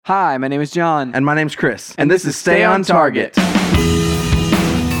Hi, my name is John. And my name's Chris. And this is Stay on Target.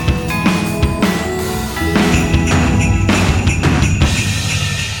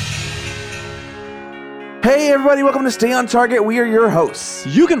 Hey everybody, welcome to Stay on Target. We are your hosts.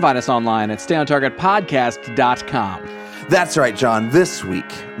 You can find us online at stayontargetpodcast.com. That's right, John. This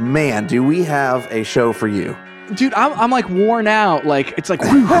week, man, do we have a show for you. Dude, I'm like worn out. Like, it's like,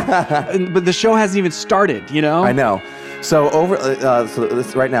 whew. But the show hasn't even started, you know? I know. So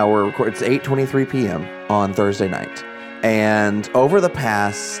right now we're recording. It's 8:23 p.m. on Thursday night, and over the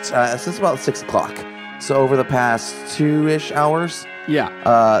past since about 6 o'clock. So over the past 2-ish hours,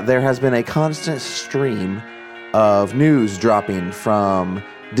 there has been a constant stream of news dropping from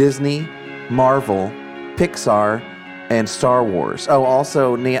Disney, Marvel, Pixar, and Star Wars. Oh,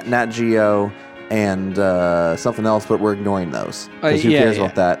 also Nat Geo and something else, but we're ignoring those because who cares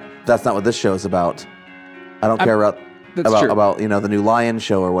about that? That's not what this show is about. I don't care about the new Lion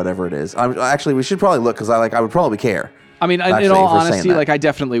show or whatever it is. Actually, we should probably look because I would probably care. I mean, in all honesty, like I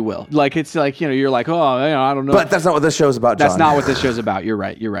definitely will. Like it's like you're like, I don't know. But that's not what this show's about, John. That's not what this show's about. You're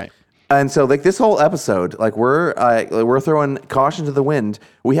right. And so, like this whole episode, like we're throwing caution to the wind.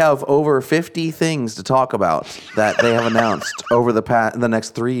 We have over 50 things to talk about that they have announced over the next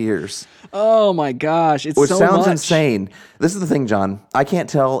 3 years. Oh my gosh, which sounds insane. This is the thing, John. I can't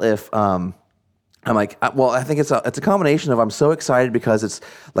tell if I'm like, I think it's a combination of I'm so excited because it's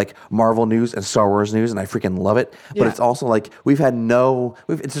like Marvel news and Star Wars news, and I freaking love it. But it's also like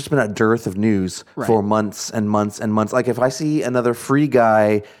it's just been a dearth of news for months and months and months. Like if I see another Free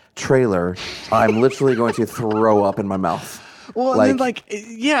Guy trailer, I'm literally going to throw up in my mouth. Well, and then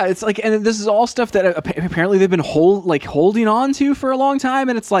it's like, and this is all stuff that apparently they've been holding on to for a long time,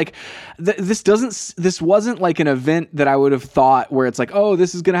 and it's like, this wasn't like an event that I would have thought where it's like, oh,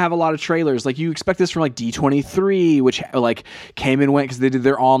 this is gonna have a lot of trailers. Like you expect this from like D23, which like came and went because they did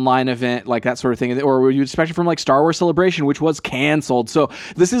their online event, like that sort of thing, or you expect it from like Star Wars Celebration, which was canceled. So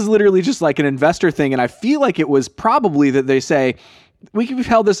this is literally just like an investor thing, and I feel like it was probably that they say, we've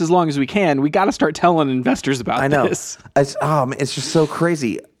held this as long as we can. We got to start telling investors about this. It's just so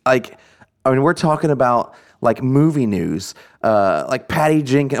crazy. Like, I mean, we're talking about like movie news, like Patty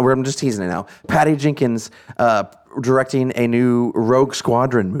Jenkins. I'm just teasing it now. Patty Jenkins directing a new Rogue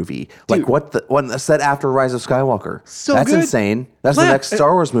Squadron movie. Like one set after Rise of Skywalker. So that's good. Insane. That's the next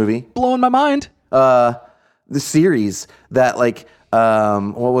Star Wars movie. Blowing my mind. The series that like.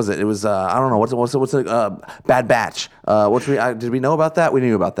 What was it? It was I don't know what's Bad Batch. Did we know about that? We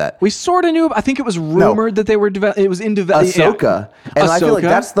knew about that. We sort of knew. I think it was rumored that they were it was in development. Ahsoka, and I feel like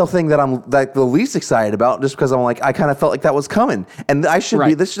that's the thing that I'm like the least excited about, just because I'm like I kind of felt like that was coming, and I should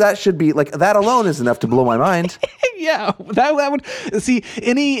be that should be like that alone is enough to blow my mind. Yeah, that would see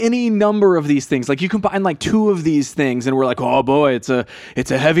any number of these things. Like you combine like two of these things, and we're like, oh boy, it's a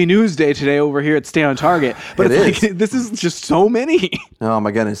heavy news day today over here at Stay on Target. But it's like this is just so many. Oh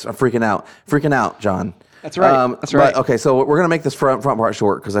my goodness, I'm freaking out, John. That's right. That's right. But, okay, so we're gonna make this front part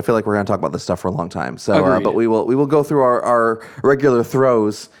short because I feel like we're gonna talk about this stuff for a long time. So, but we will go through our regular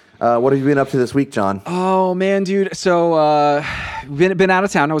throws. What have you been up to this week, John? Oh man, dude. So been out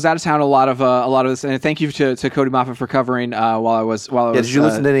of town. I was out of town a lot of this, and thank you to Cody Moffat for covering while I was. Yeah, did you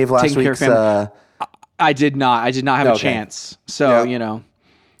listen to any of last week's? I did not. I did not have a chance. So you know,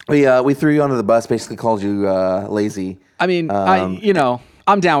 we threw you under the bus. Basically, called you lazy. I mean, I'm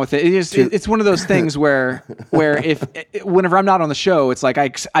down with it. It's one of those things where whenever I'm not on the show, it's like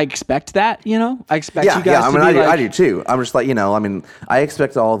I expect that, you know? I expect you guys to be like... I do too. I'm just like, I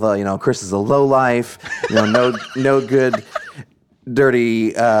expect all the, Chris is a lowlife, no good,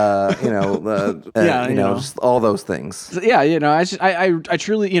 dirty, just all those things. So, yeah, I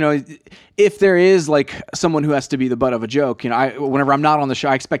truly, if there is like someone who has to be the butt of a joke, whenever I'm not on the show,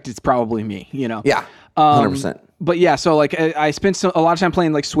 I expect it's probably me, Yeah, 100%. But yeah, so like I spent a lot of time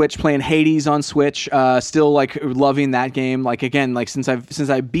playing like Switch, playing Hades on Switch. Still like loving that game. Like again, like since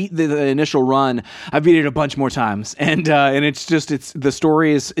I beat the initial run, I beat it a bunch more times, and it's the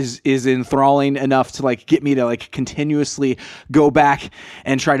story is enthralling enough to like get me to like continuously go back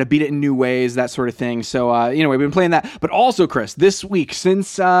and try to beat it in new ways, that sort of thing. So we've been playing that. But also, Chris, this week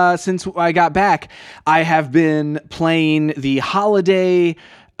since I got back, I have been playing the holiday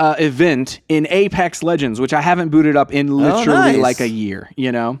event in Apex Legends, which I haven't booted up in literally like a year,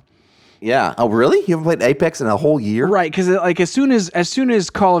 Yeah. Oh, really? You haven't played Apex in a whole year? Right, because like as soon as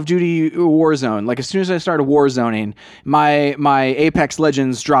Call of Duty Warzone, like as soon as I started warzoning, my Apex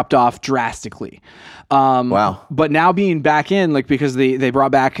Legends dropped off drastically. Wow. But now being back in, like because they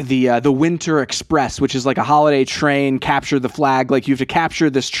brought back the Winter Express, which is like a holiday train, capture the flag. Like you have to capture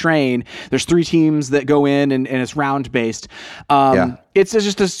this train. There's 3 teams that go in, and it's round based. It's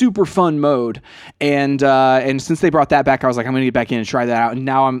just a super fun mode, and since they brought that back, I was like, I'm gonna get back in and try that out. And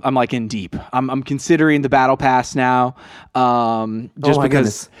now I'm like in deep. I'm considering the battle pass now, just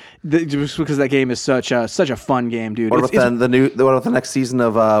because that game is such a fun game, dude. What about the next season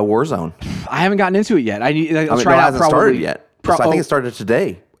of Warzone? I haven't gotten into it yet. I'll try it it out. Hasn't started yet. I think it started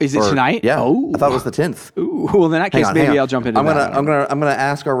today. Is it tonight? Yeah. Oh. I thought it was the 10th. Ooh. Well, in that case, maybe I'll jump into that. I'm gonna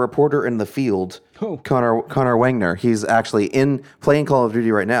ask our reporter in the field, Connor Wagner. He's actually playing Call of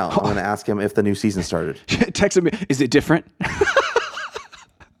Duty right now. I'm gonna ask him if the new season started. Text him. Is it different?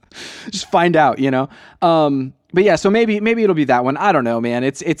 Just find out, you know. But yeah, so maybe it'll be that one. I don't know, man.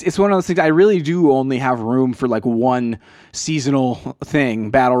 It's one of those things. I really do only have room for like one seasonal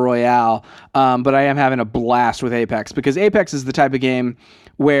thing, Battle Royale. But I am having a blast with Apex, because Apex is the type of game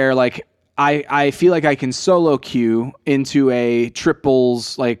where like I feel like I can solo queue into a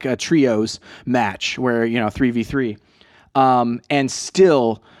triples, like a trios match where, 3v3, and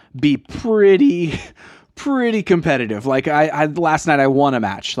still be pretty competitive. Like I last night I won a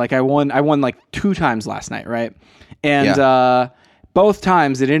match. Like I won like 2 times last night, right? And both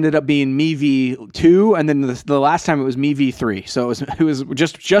times it ended up being me v2, and then the last time it was me v3. So it was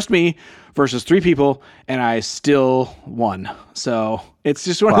just me versus 3 people, and I still won. So it's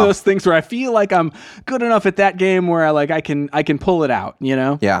just one of those things where I feel like I'm good enough at that game where I can pull it out, you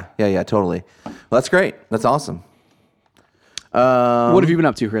know? Yeah, totally. Well, that's great. That's awesome. What have you been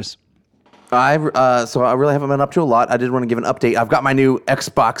up to, Chris? So I really haven't been up to a lot. I did want to give an update. I've got my new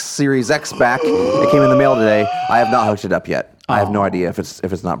Xbox Series X back. It came in the mail today. I have not hooked it up yet. I have no idea if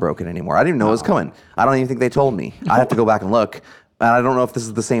it's not broken anymore. I didn't even know it was coming. I don't even think they told me. I have to go back and look. And I don't know if this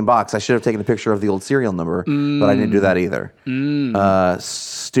is the same box. I should have taken a picture of the old serial number, but I didn't do that either.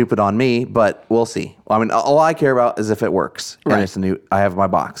 Stupid on me, but we'll see. I mean, all I care about is if it works. Right. And it's I have my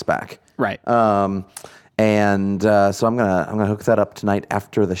box back. Right. So I'm gonna hook that up tonight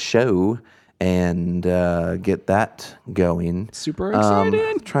after the show and get that going. Super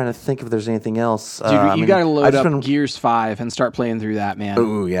excited. Trying to think if there's anything else. Dude, you got to load up Gears 5 and start playing through that, man.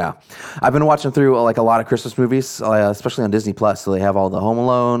 Ooh, yeah. I've been watching through like a lot of Christmas movies, especially on Disney Plus. So they have all the Home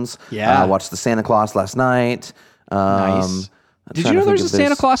Alones. Yeah. I watched the Santa Claus last night. Nice. Did you know there's a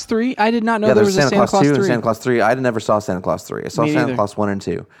Santa Claus 3? I did not know there was a Santa Claus 2 3. And Santa Claus 3. I never saw Santa Claus 3. I saw Santa Claus 1 and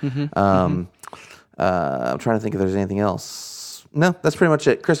 2. I'm trying to think if there's anything else. No, that's pretty much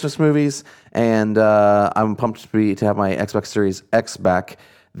it. Christmas movies, and I'm pumped to have my Xbox Series X back.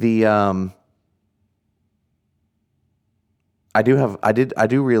 I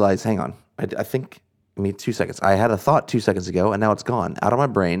do realize. Hang on, I think. Give me 2 seconds. I had a thought 2 seconds ago, and now it's gone out of my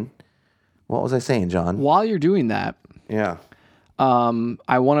brain. What was I saying, John? While you're doing that, yeah.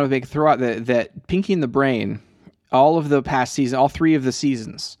 I want to throw out that Pinky and the Brain, all of the past season, all 3 of the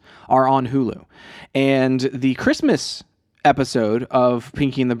seasons are on Hulu, and the Christmas episode of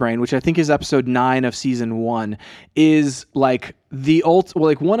Pinky and the Brain, which I think is episode 9 of season 1, is like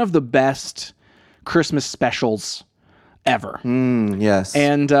one of the best Christmas specials ever. Yes.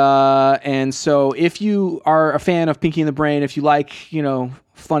 And so if you are a fan of Pinky and the Brain, if you like,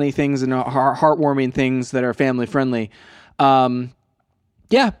 funny things and heartwarming things that are family friendly, go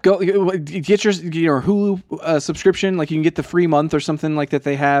get your Hulu subscription. Like you can get the free month or something like that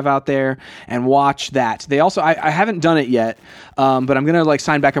they have out there and watch that. They also, I haven't done it yet, but I'm gonna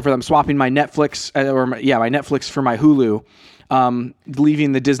sign back up for them. Swapping my Netflix my Netflix for my Hulu,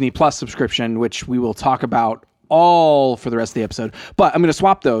 leaving the Disney Plus subscription, which we will talk about all for the rest of the episode. But I'm gonna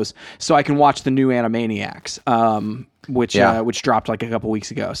swap those so I can watch the new Animaniacs, which dropped like a couple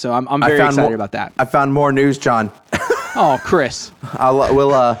weeks ago. So I'm very excited about that. I found more news, John. Oh, Chris.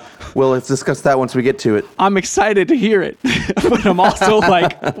 We'll discuss that once we get to it. I'm excited to hear it, but I'm also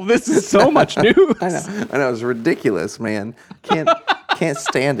like, this is so much news. I know, it's ridiculous, man. Can't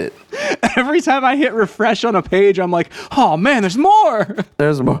stand it. Every time I hit refresh on a page, I'm like, oh man, there's more.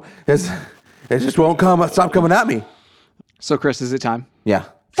 There's more. It just won't stop coming at me. So, Chris, is it time? Yeah.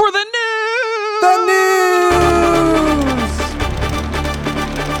 For the news.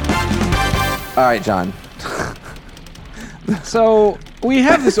 All right, John. So we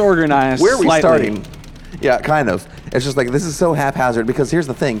have this organized. Where are we slightly. starting? Yeah, kind of. It's just like this is so haphazard because here's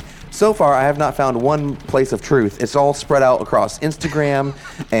the thing. So far, I have not found one place of truth. It's all spread out across Instagram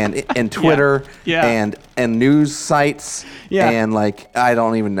and Twitter and news sites. Yeah. And I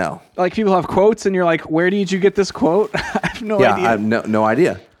don't even know. Like people have quotes, and you're like, "Where did you get this quote?" I have no idea. I have no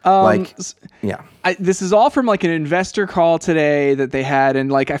idea. Yeah. This is all from like an investor call today that they had,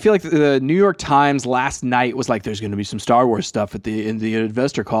 and like I feel like the New York Times last night was like, "There's going to be some Star Wars stuff in the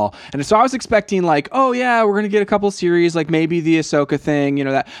investor call," and so I was expecting like, "Oh yeah, we're going to get a couple series, like maybe the Ahsoka thing,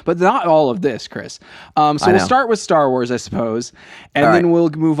 that," but not all of this, Chris. So we'll start with Star Wars, I suppose, and then we'll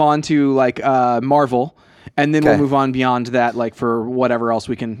move on to like Marvel. And then we'll move on beyond that, like for whatever else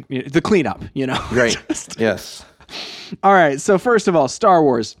we can, the cleanup, Great. Yes. All right. So first of all, Star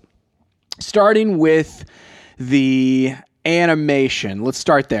Wars. Starting with the animation. Let's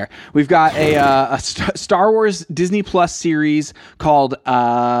start there. We've got a Star Wars Disney Plus series called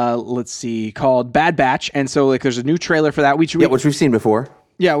called Bad Batch, and so like there's a new trailer for that, which we've seen before.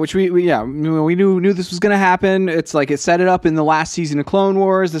 Yeah, which we knew this was going to happen. It's like it set it up in the last season of Clone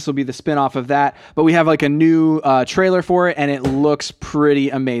Wars. This will be the spinoff of that. But we have like a new trailer for it, and it looks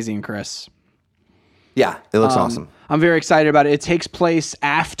pretty amazing, Chris. Yeah, it looks awesome. I'm very excited about it. It takes place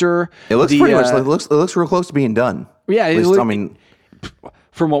after. It looks pretty much like it looks real close to being done. Yeah,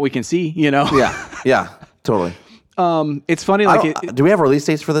 from what we can see, Yeah, totally. It's funny. Do we have release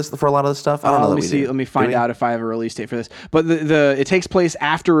dates for this for a lot of this stuff? I don't know. Let me see. Let me find out if I have a release date for this. But it takes place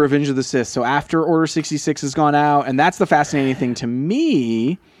after Revenge of the Sith, so after Order 66 has gone out, and that's the fascinating thing to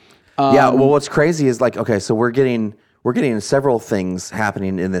me. Well, what's crazy is like, okay, so we're getting several things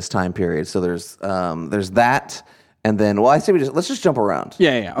happening in this time period. So there's that. And then, I say let's just jump around.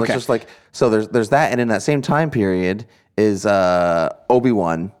 Yeah. Okay. Let's just so there's that, and in that same time period is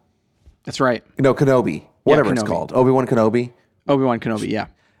Obi-Wan. That's right. No, Kenobi, whatever it's called, Obi-Wan Kenobi. Obi-Wan Kenobi, yeah.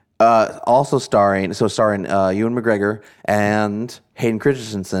 Also starring Ewan McGregor and Hayden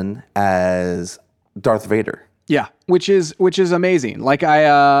Christensen as Darth Vader. Yeah, which is amazing. Like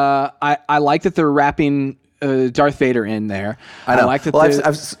I like that they're wrapping Darth Vader in there. I know. I like that. Well,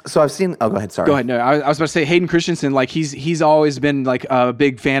 I've seen. Oh, go ahead. Sorry. Go ahead. No, I was about to say Hayden Christensen. Like he's always been like a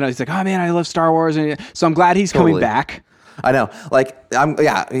big fan of. He's like, oh man, I love Star Wars, and so I'm glad he's coming back. I know.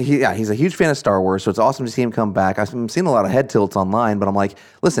 He's a huge fan of Star Wars, so it's awesome to see him come back. I've seen a lot of head tilts online, but I'm like,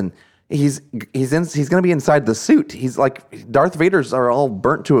 listen, he's going to be inside the suit. He's like Darth Vader's are all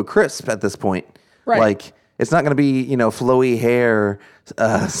burnt to a crisp at this point. Right. Like it's not going to be flowy hair,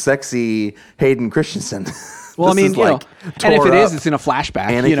 sexy Hayden Christensen. Well, I mean, and if it is, it's in a flashback.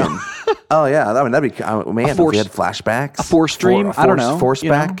 Anakin. Oh yeah, I mean that'd be if we had flashbacks, a force stream. I don't know, force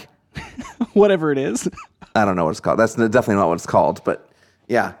back, whatever it is. I don't know what it's called. That's definitely not what it's called. But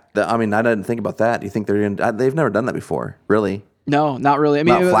yeah, I didn't think about that. Do you think they've never done that before? Really? No, not really. I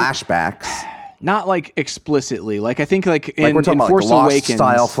mean, not flashbacks. Not like explicitly. Like I think like we're talking about Force Awakens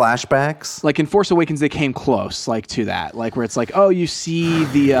style flashbacks. Like in Force Awakens, they came close, like to that, like where it's like, oh, you see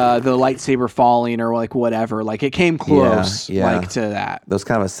the lightsaber falling or like whatever. Like it came close, like to that. That was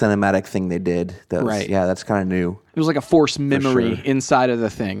kind of a cinematic thing they did. Right. Yeah, that's kind of new. It was like a Force memory inside of the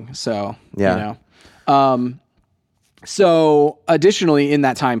thing. So yeah. So additionally, in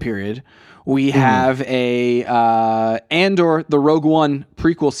that time period, we have a Andor, the Rogue One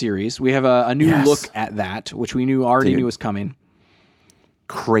prequel series. We have a new look at that, which we knew was coming.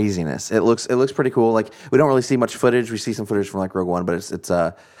 Craziness! It looks pretty cool. Like we don't really see much footage. We see some footage from like Rogue One, but it's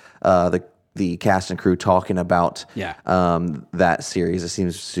the cast and crew talking about that series. It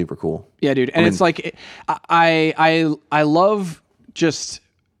seems super cool. Yeah, dude. And it's like I love just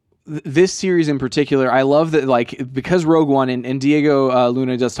this series in particular. I love that, like, because Rogue One and Diego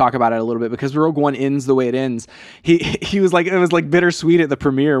Luna does talk about it a little bit, because Rogue One ends the way it ends. He was like, it was like bittersweet at the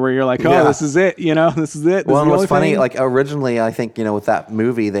premiere where you're like, oh, this is it, this is it. Well, and what's funny, like originally, I think with that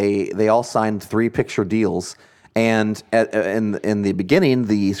movie, they all signed 3-picture deals, and in the beginning,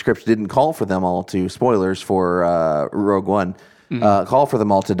 the script didn't call for them all to spoilers for Rogue One, call for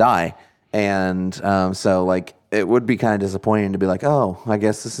them all to die, and so like. It would be kind of disappointing to be like, oh, I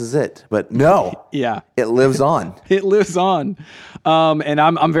guess this is it. But no. Yeah. It lives on. It lives on. And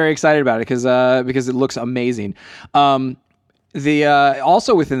I'm very excited about it because it looks amazing. Also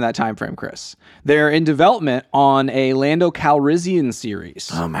within that time frame, Chris, they're in development on a Lando Calrissian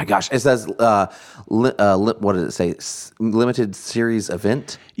series. Oh my gosh! It says, what did it say? Limited series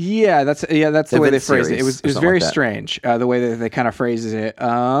event. Yeah, that's the way they phrased it. It was very like strange the way that they kind of phrases it.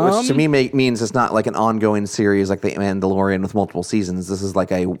 Which to me means it's not like an ongoing series like The Mandalorian with multiple seasons. This is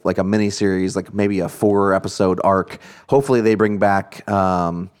like a mini series, like maybe a 4-episode arc. Hopefully, they bring back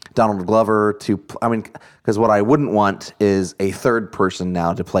Donald Glover because what I wouldn't want is a third person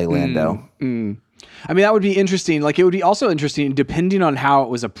now to play Lando. I mean, that would be interesting. Like, it would be also interesting, depending on how it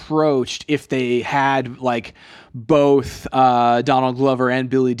was approached, if they had like both Donald Glover and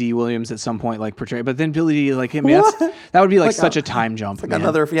Billy D. Williams at some point like portray. But then Billy D. like, I mean, that would be like such a time jump. Like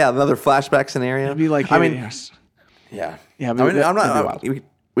another flashback scenario. It'd be like, yeah. Yeah, I mean, I'm not.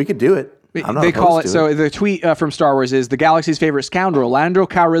 We could do it. I'm not They call it, opposed to so the tweet from Star Wars is, the galaxy's favorite scoundrel, Lando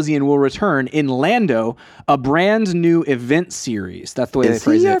Calrissian, will return in Lando, a brand new event series. That's the way they Is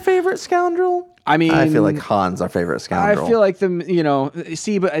phrase he it. our favorite scoundrel? I mean, I feel like Han's our favorite scoundrel. I feel like but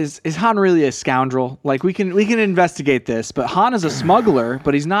is Han really a scoundrel? Like we can investigate this, but Han is a smuggler,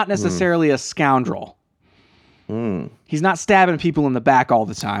 but he's not necessarily a scoundrel. He's not stabbing people in the back all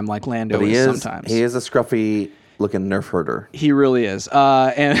the time like Lando but is sometimes. He is a scruffy looking nerf herder. He really is.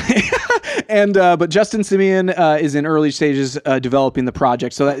 But Justin Simeon is in early stages developing the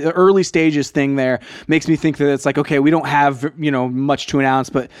project. So that the early stages thing there makes me think that it's like, okay, we don't have, much to announce,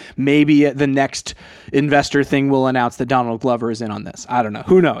 but maybe the next investor thing will announce that Donald Glover is in on this. I don't know.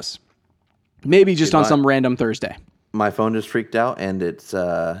 Who knows? Maybe just on some random Thursday. My phone just freaked out, and it's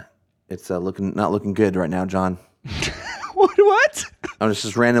not looking good right now, John. What? I'm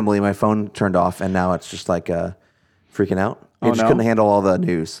just randomly, my phone turned off, and now it's just like freaking out. It just no. couldn't handle all the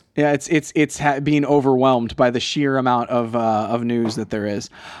news. Yeah, it's being overwhelmed by the sheer amount of news that there is.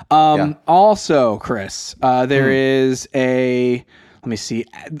 Also, Chris, there is a, let me see,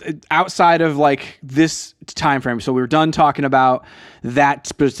 outside of like this time frame. So we were done talking about that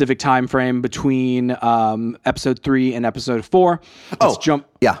specific time frame between episode 3 and episode 4. Let's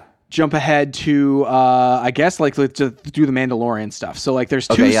jump ahead to I guess like let's do the Mandalorian stuff. So like there's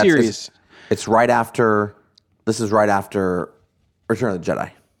two series. It's right after. This is right after Return of the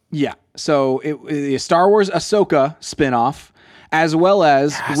Jedi. Yeah. So the Star Wars Ahsoka spinoff, as well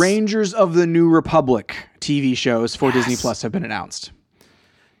as Rangers of the New Republic TV shows for Disney Plus have been announced.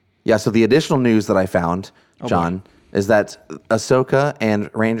 Yeah. So the additional news that I found, John, is that Ahsoka and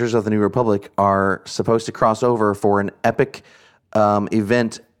Rangers of the New Republic are supposed to cross over for an epic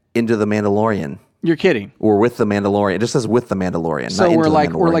event into the Mandalorian. You're kidding. Or with the Mandalorian. It just says with the Mandalorian. So we're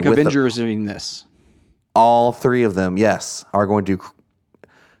like Avengers in this. All 3 of them, yes, are going to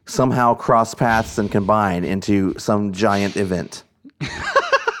somehow cross paths and combine into some giant event.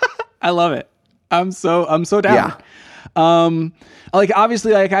 I love it. I'm so down. Yeah. Like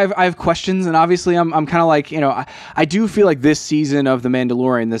obviously, like I have questions, and obviously I'm kind of like, I do feel like this season of The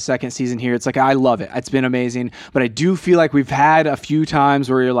Mandalorian, the second season here, it's like I love it. It's been amazing, but I do feel like we've had a few times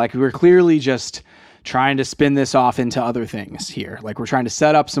where you're like, we're clearly just trying to spin this off into other things here. Like we're trying to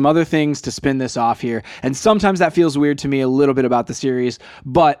set up some other things to spin this off here. And sometimes that feels weird to me a little bit about the series,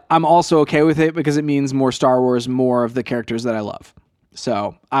 but I'm also okay with it because it means more Star Wars, more of the characters that I love.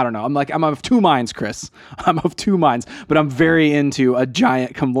 So I don't know. I'm of two minds, Chris. I'm of two minds, but I'm very into a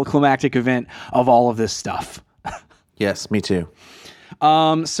giant climactic event of all of this stuff. Yes, me too.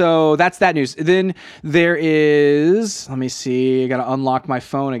 So that's that news. Then there is, let me see, I got to unlock my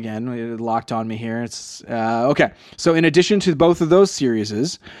phone again. It locked on me here. It's, okay. So in addition to both of those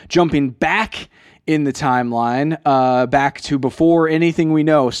series, jumping back in the timeline, back to before anything we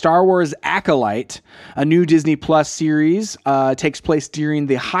know, Star Wars Acolyte, a new Disney Plus series, takes place during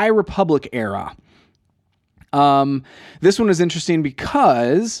the High Republic era. This one is interesting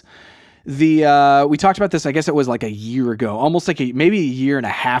because we talked about this, I guess it was like a year ago, almost like maybe a year and a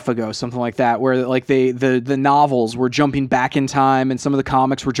half ago, something like that, where like the novels were jumping back in time and some of the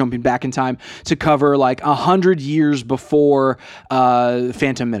comics were jumping back in time to cover like 100 years before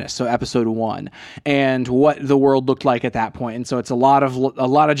Phantom Menace, so episode 1, and what the world looked like at that point. And so it's a lot of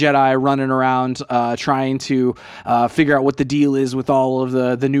Jedi running around trying to figure out what the deal is with all of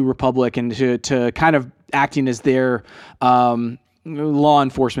the New Republic, and to kind of acting as their law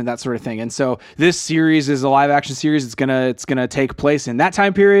enforcement, that sort of thing. And so this series is a live action series. It's gonna take place in that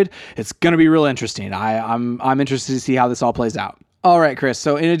time period. It's gonna be real interesting. I'm interested to see how this all plays out. All right, Chris.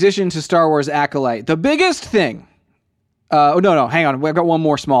 So in addition to Star Wars Acolyte, the biggest thing. No, hang on. I've got one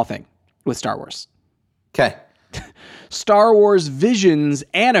more small thing with Star Wars. Okay. Star Wars Visions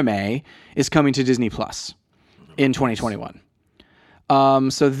anime is coming to Disney Plus in 2021.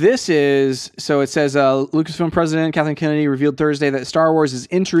 So it says Lucasfilm president Kathleen Kennedy revealed Thursday that Star Wars is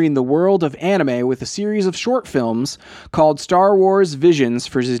entering the world of anime with a series of short films called Star Wars Visions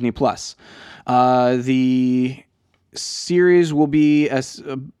for Disney Plus. The series will be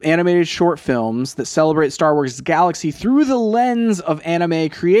animated short films that celebrate Star Wars galaxy through the lens of anime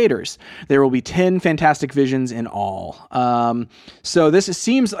creators. There will be 10 fantastic visions in all. So this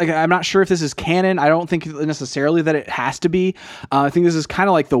seems like, I'm not sure if this is canon. I don't think necessarily that it has to be. I think this is kind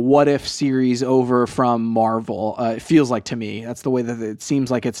of like the What If series over from Marvel. It feels like to me. That's the way that it seems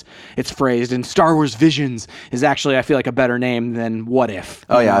like it's phrased. And Star Wars Visions is actually, I feel like, a better name than What If.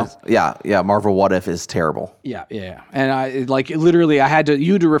 Oh yeah. Marvel What If is terrible. Yeah. And I had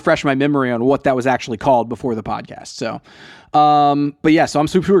to refresh my memory on what that was actually called before the podcast. So, but yeah, so I'm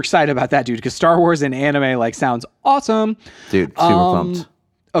super excited about that, dude, because Star Wars and anime sounds awesome. Dude, super pumped.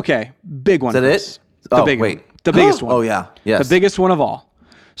 Okay, big one. Is that Chris. it? The Oh, big wait. one. The biggest one. Oh, yeah. Yes. The biggest one of all.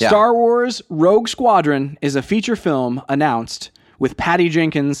 Yeah. Star Wars Rogue Squadron is a feature film announced with Patty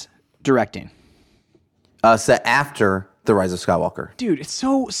Jenkins directing. Set after The Rise of Skywalker. Dude, it's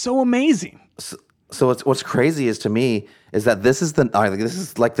so amazing. So what's crazy is to me is that this is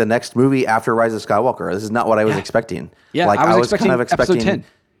like the next movie after Rise of Skywalker. This is not what I was expecting. Yeah, like I was expecting episode 10.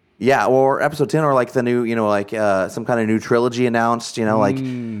 Yeah, or episode 10, or like the new, some kind of new trilogy announced. So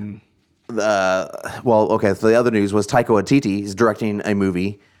the other news was Taika Waititi is directing a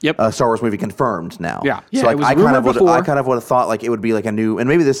movie. Yep. A Star Wars movie confirmed now. Yeah. So like, it was I rumored before. kind of would have thought like it would be like a new, and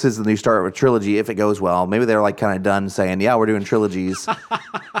maybe this is the new Star Wars trilogy if it goes well. Maybe they're like kind of done saying, yeah, we're doing trilogies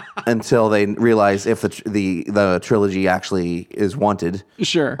until they realize if the trilogy actually is wanted.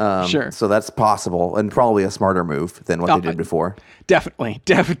 Sure. So that's possible and probably a smarter move than what they did before. Definitely.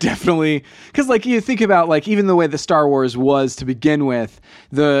 Because like you think about like even the way the Star Wars was to begin with,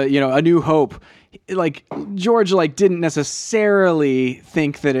 A New Hope, like George like didn't necessarily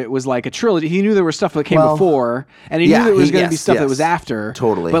think that it was like a trilogy. He knew there was stuff that came before, and he knew there was going to be stuff that was after.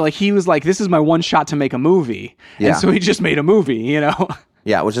 Totally. But like he was like, this is my one shot to make a movie, and so he just made a movie.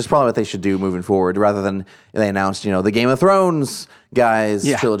 Yeah, which is probably what they should do moving forward, rather than they announced, the Game of Thrones guys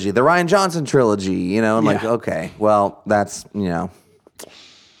trilogy, the Rian Johnson trilogy, like, okay, well, that's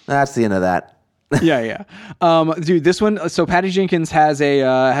that's the end of that. Yeah. Dude, this one. So Patty Jenkins has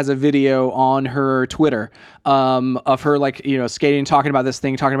a video on her Twitter of her skating, talking about this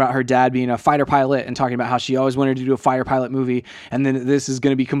thing, talking about her dad being a fighter pilot, and talking about how she always wanted to do a fighter pilot movie. And then this is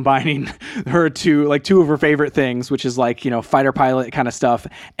going to be combining her two of her favorite things, which is fighter pilot kind of stuff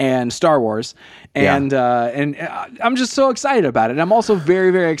and Star Wars. And I'm just so excited about it. And I'm also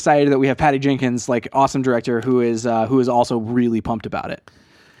very, very excited that we have Patty Jenkins, awesome director, who is also really pumped about it.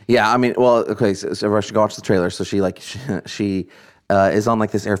 Yeah, I mean, well, okay, so everyone should go watch the trailer. So she is on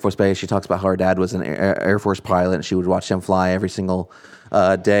this Air Force base. She talks about how her dad was an Air Force pilot, and she would watch him fly every single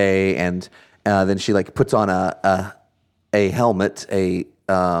day. And then she puts on a helmet, a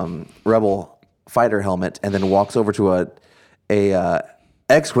Rebel fighter helmet, and then walks over to a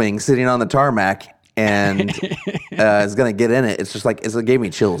X-wing sitting on the tarmac, and is gonna get in it. It's just it gave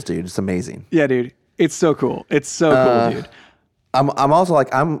me chills, dude. It's amazing. Yeah, dude, it's so cool. It's so cool, dude. I'm also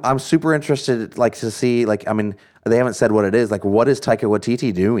I'm super interested to see I mean, they haven't said what it is. What is Taika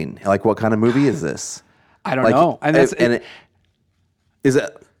Waititi doing? What kind of movie is this? I don't know. And that's is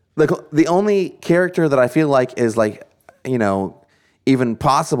it the only character that I feel like is even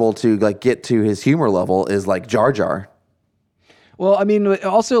possible to get to his humor level is Jar Jar. Well, I mean,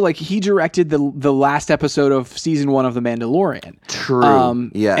 also he directed the last episode of season 1 of The Mandalorian. True.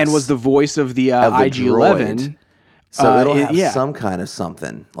 Yes. And was the voice of the IG-11. So it'll have some kind of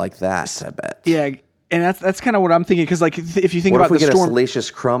something like that, I bet. Yeah, and that's kind of what I'm thinking, because if you think what about if we the get a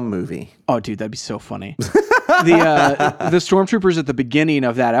Salacious Crumb movie? Oh, dude, that'd be so funny. The stormtroopers at the beginning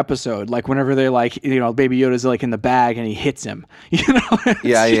of that episode, whenever they're Baby Yoda's in the bag and he hits him, it's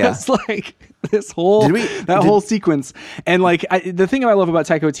just this whole whole sequence. And the thing I love about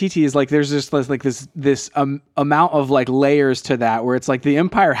Taika Waititi is there's just this amount of layers to that, where it's the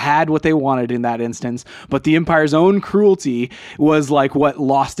Empire had what they wanted in that instance, but the Empire's own cruelty was what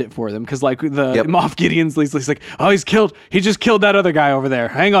lost it for them, because Moff Gideon's he just killed that other guy over there.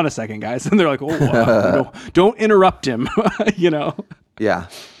 Hang on a second, guys. And they're like, oh, don't interrupt him. Yeah.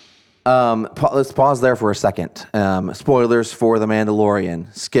 Let's pause there for a second. Spoilers for The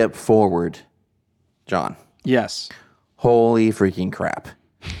Mandalorian. Skip forward, John. Yes. Holy freaking crap.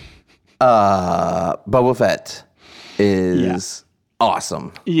 Boba Fett is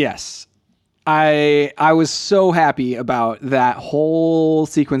awesome. Yes. I was so happy about that whole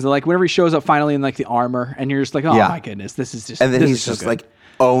sequence. Whenever he shows up finally in the armor, and you're just my goodness, this is just. And then he's just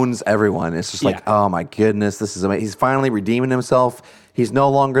owns everyone. It's just oh my goodness, this is amazing. He's finally redeeming himself. He's no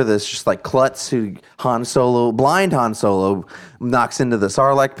longer this just klutz who blind Han Solo knocks into the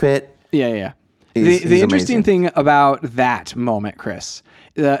Sarlacc pit. Yeah. The interesting thing about that moment, Chris,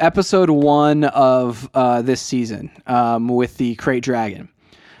 episode 1 of this season, with the Krayt Dragon.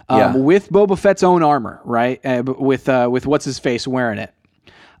 With Boba Fett's own armor, right? With what's his face wearing it.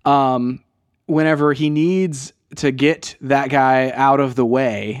 Whenever he needs to get that guy out of the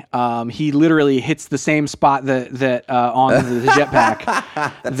way, he literally hits the same spot that on the jetpack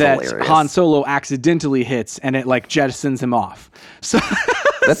that hilarious. Han Solo accidentally hits, and it jettisons him off. So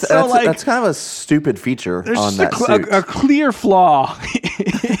that's kind of a stupid feature on that suit. A clear flaw.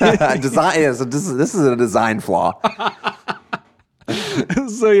 Design. Yeah, so this is a design flaw.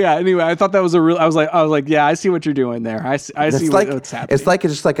 So yeah. Anyway, I thought that was I was like, yeah, I see what you're doing there. I see what's happening. It's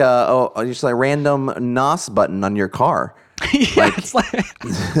just a random NOS button on your car. Yeah, it's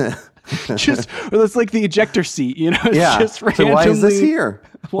like just or it's like the ejector seat, you know? It's Yeah. just So why is this randomly- here?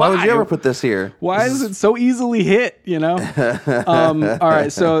 Why would you ever put this here? Why is it so easily hit? You know. All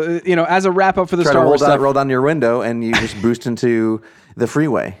right, so as a wrap up for the Try Star to Wars stuff, roll down your window, and you just boost into the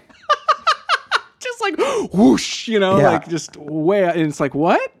freeway. just like whoosh, Yeah. like just way. And it's like,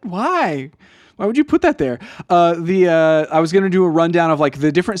 what? Why? Why would you put that there? I was going to do a rundown of like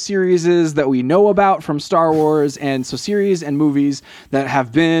the different series that we know about from Star Wars, and so series and movies that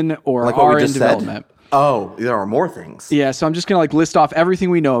have been or Like what are we in just said. development. Oh, there are more things. Yeah, so I'm just going to like list off everything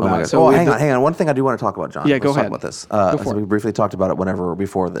we know Oh my about. God. So hang on. One thing I do want to talk about, John. Yeah, let's go talk ahead. about this. for So it. we briefly talked about it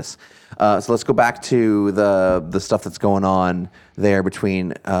before this. So let's go back to the stuff that's going on there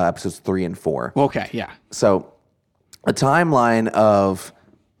between episodes 3 and 4. Okay, yeah. So a timeline of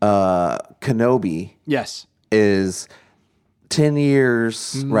Kenobi Yes. is 10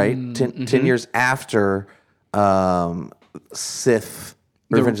 years, right? 10 years after Sith,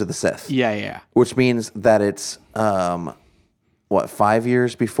 Revenge of the Sith. Yeah. Which means that it's, 5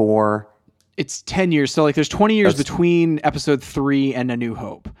 years before? It's 10 years. So like there's 20 years between episode 3 and A New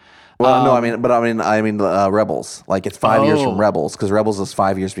Hope. Well, no, I mean, Rebels. Like it's 5 years Oh. from Rebels because Rebels is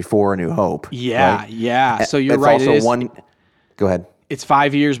 5 years before A New Hope. Yeah, right? yeah. So you're It's right. Also it is, one. Go ahead. it's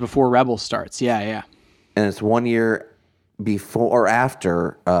 5 years before Rebels starts. Yeah. And it's 1 year before or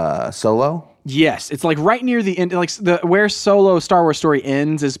after Solo. Yes, it's like right near the end. Like where Solo Star Wars story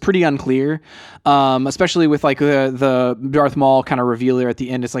ends is pretty unclear, especially with like the Darth Maul kind of reveal there at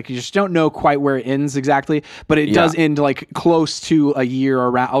the end. It's like you just don't know quite where it ends exactly, but it does end like close to a year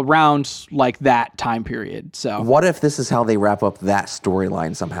around like that time period. So What if this is how they wrap up that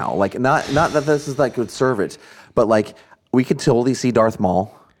storyline somehow? Like not that this is like would serve it, but like we could totally see Darth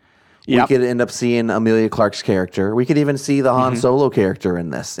Maul. Yep. We could end up seeing Amelia Clark's character. We could even see the Han Solo character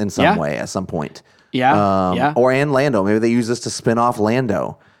in this in some Yeah. way at some point. Yeah. Or and Lando. Maybe they use this to spin off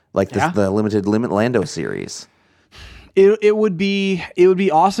Lando, like this, Yeah. the limited Lando series. It would be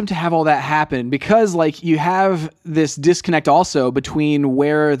awesome to have all that happen because like you have this disconnect also between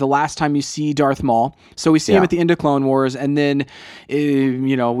where the last time you see Darth Maul. So we see him Yeah. at the end of Clone Wars, and then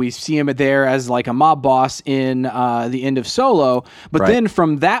we see him there as like a mob boss in the end of Solo. But Right. then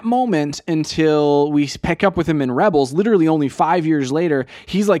from that moment until we pick up with him in Rebels, literally only 5 years later,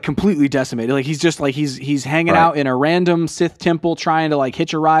 he's like completely decimated. Like he's just like he's hanging Right. out in a random Sith temple trying to like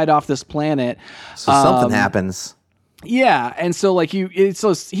hitch a ride off this planet. So something happens. Yeah, and so like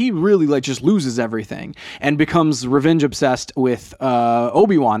he really like just loses everything and becomes revenge obsessed with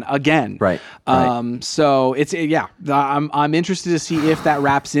Obi-Wan again. Right. So I'm interested to see if that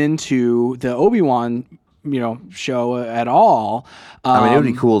wraps into the Obi-Wan show at all. I mean, it would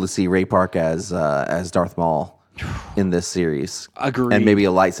be cool to see Ray Park as Darth Maul in this series. Agreed. And maybe a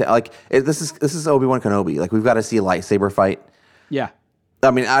lightsaber. Like this is Obi-Wan Kenobi. Like we've got to see a lightsaber fight. Yeah. I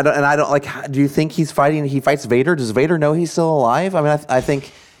mean, I don't like. Do you think he fights Vader? Does Vader know he's still alive? I mean, I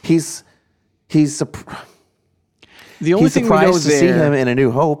think he's The only thing we know surprised to see there, him in A New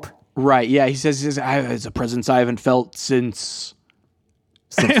Hope. right? Yeah, he says it's a presence I haven't felt since.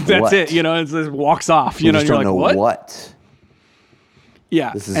 Since That's what? it. It just walks off. We And just you're don't like, know what? what.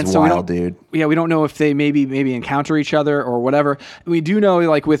 Yeah, This is and so we wild, don't- dude. Yeah, we don't know if they maybe encounter each other or whatever. We do know,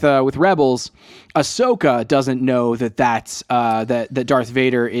 like with Rebels, Ahsoka doesn't know that that Darth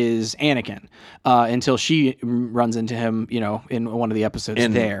Vader is Anakin until she runs into him, in one of the episodes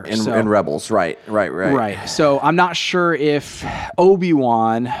In Rebels, right. Right. So I'm not sure if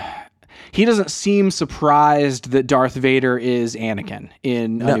Obi-Wan. He doesn't seem surprised that Darth Vader is Anakin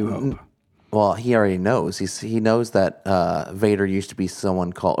in A New Hope. Well, he already knows. He knows that Vader used to be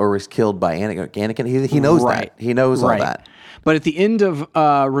someone called or was killed by Anakin. He knows Right. that. He knows all Right. that. But at the end of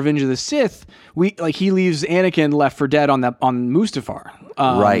Revenge of the Sith, he leaves Anakin left for dead on Mustafar.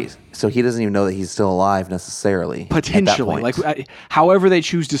 Right. So he doesn't even know that he's still alive necessarily. Potentially, at that point. however they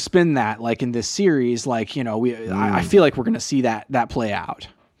choose to spin that, like in this series, I feel like we're going to see that play out.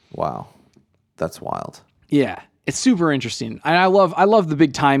 Wow, that's wild. Yeah, it's super interesting, and I love the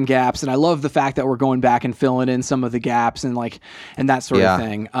big time gaps, and I love the fact that we're going back and filling in some of the gaps and that sort of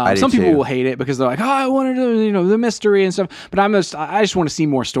thing. I do Some people too. will hate it because they're like, oh, I wanted to, the mystery and stuff, but I just want to see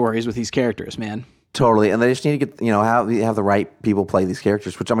more stories with these characters, man. Totally, and they just need to get have the right people play these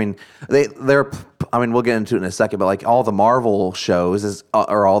characters. Which I mean, they're. I mean, we'll get into it in a second, but like all the Marvel shows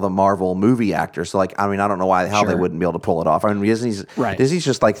are all the Marvel movie actors. So like, I mean, I don't know how they Sure. wouldn't be able to pull it off. I mean, Disney's Right.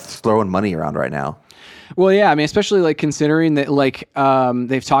 just like throwing money around right now. Well, yeah, I mean, especially considering that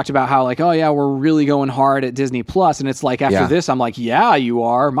they've talked about how oh yeah, we're really going hard at Disney Plus, and it's like after Yeah. this, I'm like, yeah, you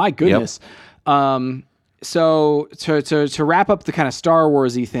are. My goodness. So to wrap up the kind of Star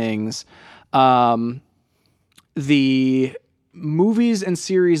Warsy things, the movies and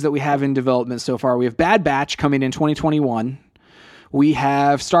series that we have in development so far, we have Bad Batch coming in 2021. We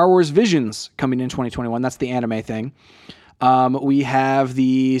have Star Wars Visions coming in 2021. That's the anime thing. We have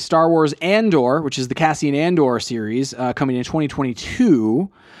the Star Wars Andor, which is the Cassian Andor series, coming in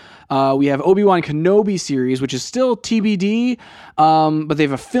 2022. We have Obi-Wan Kenobi series, which is still TBD, but they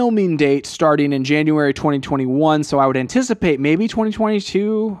have a filming date starting in January 2021. So I would anticipate maybe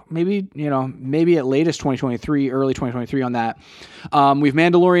 2022, maybe at latest 2023, early 2023 on that. We have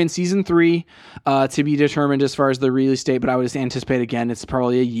Mandalorian season 3 to be determined as far as the release date, but I would anticipate again it's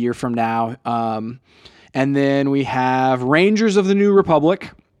probably a year from now. And then we have Rangers of the New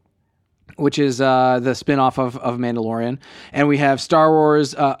Republic, which is the spinoff of Mandalorian. And we have Star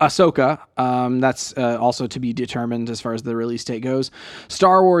Wars Ahsoka. That's also to be determined as far as the release date goes.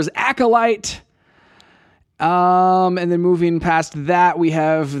 Star Wars Acolyte. And then moving past that, we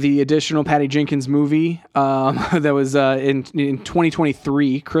have the additional Patty Jenkins movie that was in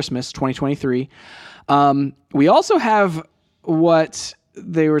 2023, Christmas 2023. We also have what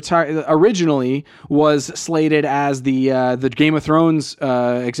they were originally was slated as the Game of Thrones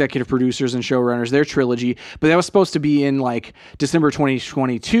executive producers and showrunners, their trilogy, but that was supposed to be in like December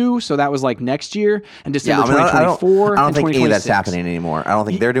 2022, so that was like next year, and December 2024. I don't think any of that's happening anymore. I don't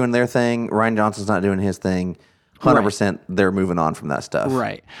think they're doing their thing. Rian Johnson's not doing his thing. 100%, they're moving on from that stuff.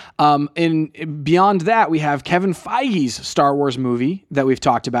 Right. And beyond that, we have Kevin Feige's Star Wars movie that we've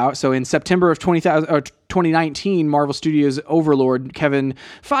talked about. So in September of 2019, Marvel Studios overlord Kevin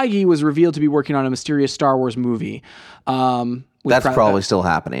Feige was revealed to be working on a mysterious Star Wars movie. That's probably still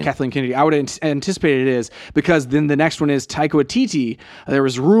happening. Kathleen Kennedy. I would anticipate it is, because then the next one is Taika Waititi. There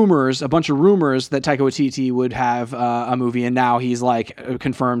was a bunch of rumors that Taika Waititi would have a movie, and now he's like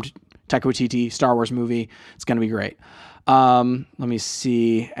confirmed Taika Waititi, Star Wars movie. It's going to be great. Let me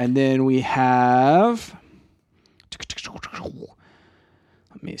see. And then we have...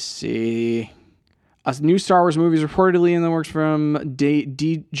 Let me see. A new Star Wars movie is reportedly in the works from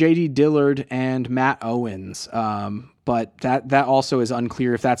J.D. Dillard and Matt Owens. But that also is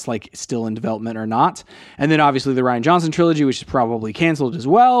unclear if that's like still in development or not. And then obviously the Rian Johnson trilogy, which is probably canceled as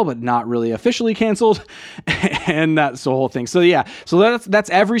well, but not really officially canceled. And that's the whole thing. So yeah, so that's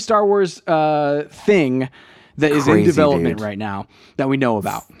every Star Wars thing that is in development right now that we know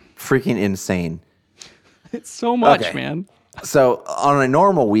about. Freaking insane. It's so much, man. So on a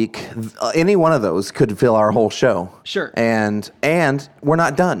normal week, any one of those could fill our whole show. Sure. And we're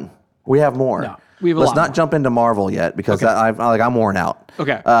not done. We have more. No. Let's not jump into Marvel yet, because I'm worn out.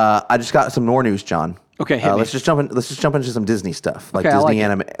 Okay. I just got some more news, John. Okay. Hit me. Let's just jump into some Disney stuff, like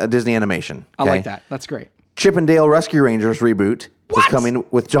Disney animation. I like that. That's great. Chip and Dale Rescue Rangers reboot is coming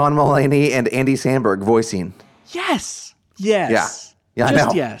with John Mulaney and Andy Samberg voicing. Yes. Yes. Yeah. I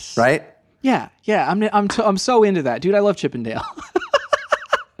know. Yes. Right. Yeah. I'm so into that, dude. I love Chip and Dale.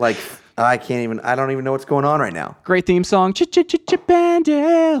 Like. I don't even know what's going on right now. Great theme song. Chip and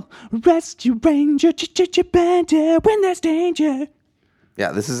Dale, Rescue Ranger, Chip and Dale, when there's danger.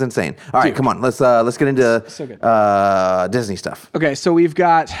 Yeah, this is insane. All right, come on. Let's get into Disney stuff. Okay, so we've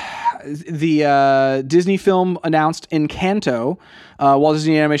got the Disney film announced, Encanto. Walt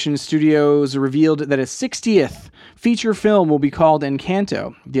Disney Animation Studios revealed that its 60th feature film will be called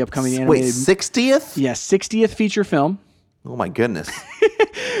Encanto. The upcoming animated... Wait, 60th? Yes, 60th feature film. Oh my goodness.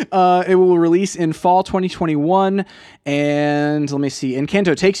 It will release in fall 2021. And let me see.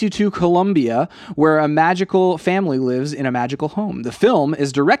 Encanto takes you to Colombia, where a magical family lives in a magical home. The film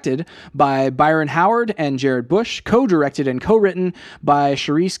is directed by Byron Howard and Jared Bush, co-directed and co-written by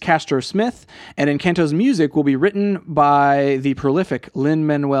Charisse Castro-Smith, and Encanto's music will be written by the prolific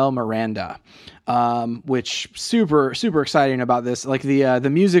Lin-Manuel Miranda. Which super exciting about this. Like the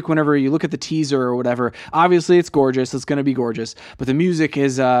music, whenever you look at the teaser or whatever, obviously it's gorgeous. It's going to be gorgeous, but the music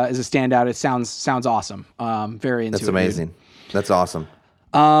is a standout. It sounds awesome. Very into it. That's amazing. Dude. That's awesome.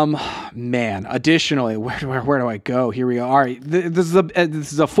 Man. Additionally, where do I go? Here we go. All right, this is a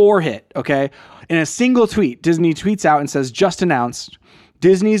 4-hit. Okay, in a single tweet, Disney tweets out and says, "Just announced."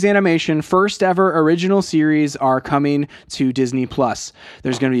 Disney's animation first ever original series are coming to Disney Plus.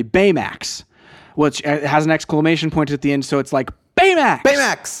 There's going to be Baymax, which has an exclamation point at the end, so it's like Baymax.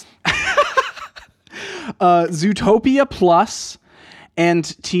 Baymax. Zootopia Plus and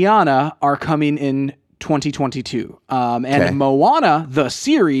Tiana are coming in 2022, and Moana the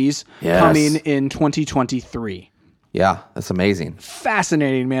series coming in 2023. Yeah, that's amazing.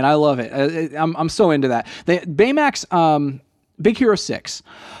 Fascinating, man. I love it. I'm so into that. Baymax. Big Hero 6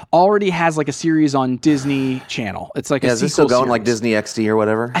 already has like a series on Disney Channel. It's like a Is this still sequel going like series. Disney XD or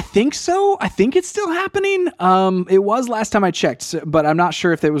whatever? I think so. I think it's still happening. It was last time I checked, but I'm not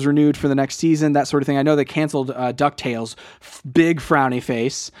sure if it was renewed for the next season, that sort of thing. I know they canceled DuckTales. Big frowny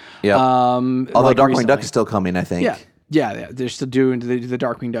face. Yeah. Although like Darkwing recently. Duck is still coming, I think. Yeah, they're still doing the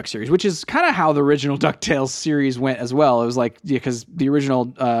Darkwing Duck series, which is kind of how the original DuckTales series went as well. It was like, because the original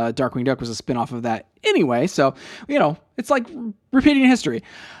Darkwing Duck was a spinoff of that anyway. So, it's like repeating history.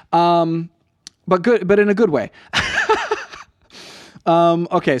 But in a good way.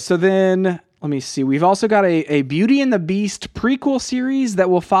 Okay, so then let me see. We've also got a Beauty and the Beast prequel series that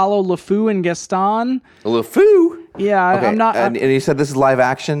will follow LeFou and Gaston. LeFou? Yeah, Okay. I'm not. And you said this is live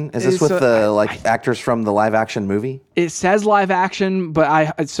action? Is this It's with a- the actors from the live action movie? It says live action, but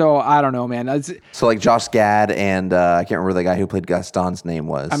I don't know, man. So like Josh Gad and I can't remember the guy who played Gaston's name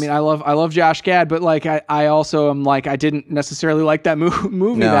was. I mean, I love Josh Gad, but like I also am like, I didn't necessarily like that movie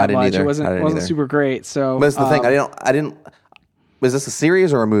No, I that didn't much. either. It wasn't either. super great. So, But that's the thing. I didn't. Was this a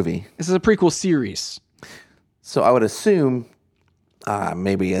series or a movie? this is a prequel series. So I would assume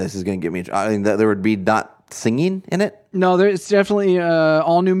maybe this is going to get me. I mean, there would be not singing in it. No, it's definitely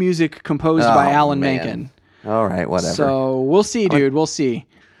all new music composed by Alan man. Menken. All right, whatever. So we'll see, dude. We'll see.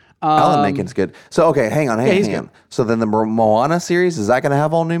 Alan Menken's good. So okay, hang on. he's Hang on. So then the Moana series, is that going to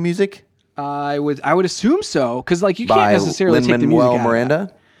have all new music I would assume so, because like you by can't necessarily take the music Lin-Manuel out of that.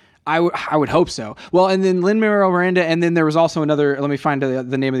 Miranda? I would hope so. Well, and then Lin-Manuel Miranda, and then there was also another. Let me find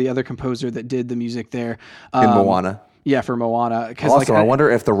the name of the other composer that did the music there. In Moana. Yeah, for Moana. Also, I wonder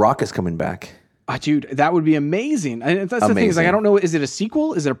if The Rock is coming back. Dude, that would be amazing. And that's the thing. Is like, Amazing. I don't know. Is it a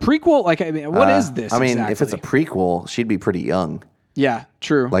sequel? Is it a prequel? Like, I mean, what is this? I mean, exactly? if it's a prequel, she'd be pretty young. yeah,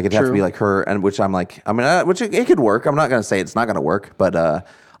 true. Like it'd have to be like her, and which I'm like, I mean, which it could work. I'm not going to say it's not going to work, but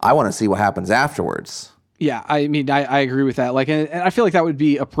I want to see what happens afterwards. Yeah, I mean, I agree with that. Like, and I feel like that would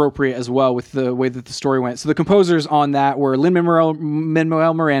be appropriate as well with the way that the story went. So the composers on that were Lin-Manuel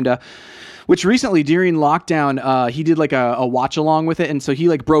Miranda, which recently during lockdown, he did like a watch along with it, and so he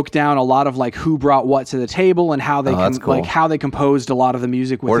like broke down a lot of like who brought what to the table and how they that's cool. like how they composed a lot of the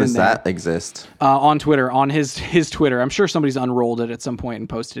music within Where does there. that exist? On Twitter, on his Twitter. I'm sure somebody's unrolled it at some point and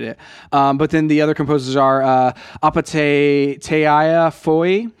posted it. But then the other composers are Apate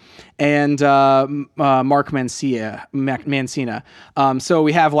Foy and Mark Mancina. So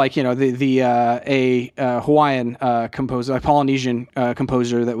we have like, a Hawaiian composer, a Polynesian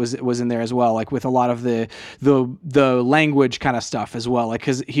composer that was in there as well, like with a lot of the language kind of stuff as well. Like,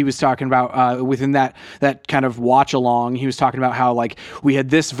 cause he was talking about within that kind of watch along, he was talking about how like we had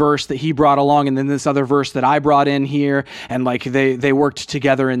this verse that he brought along and then this other verse that I brought in here. And like they worked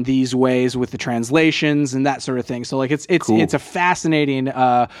together in these ways with the translations and that sort of thing. So like it's a fascinating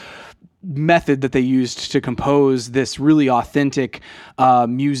method that they used to compose this really authentic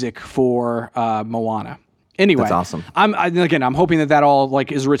music for Moana. Anyway, That's awesome. I'm hoping that all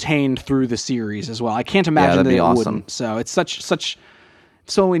like is retained through the series as well. I can't imagine that'd that be it awesome. wouldn't. So it's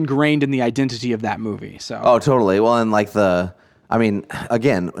so ingrained in the identity of that movie. So Oh, totally. Well, and like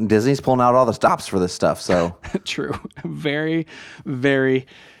again, Disney's pulling out all the stops for this stuff. So true, very, very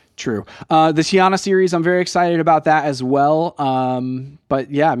true. The Tiana series, I'm very excited about that as well. But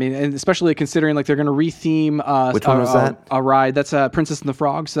yeah, I mean, and especially considering like they're going to retheme. Which one was that? A ride. That's Princess and the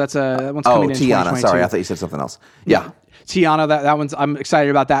Frog. So that one's coming in Tiana. 2022. Sorry, I thought you said something else. Yeah. Tiana, that one's. I'm excited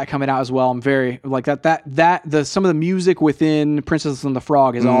about that coming out as well. I'm very like that. Some of the music within Princess and the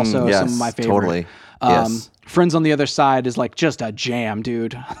Frog is also yes, some of my favorite. totally. Yes. Friends on the Other Side is like just a jam,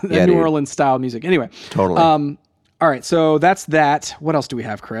 dude. Yeah, New dude. Orleans style music. Anyway, Totally. all right, so that's that. What else do we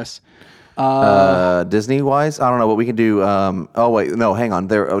have, Chris? Disney wise, I don't know what we can do. Oh wait, no, hang on.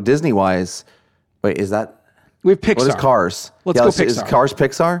 Disney wise, wait, is that We have Pixar. what is Cars? Let's go Is Pixar. Cars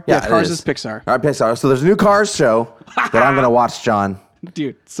Pixar? Yeah, it Cars is Pixar. All right, Pixar. So there's a new Cars show that I'm going to watch, John.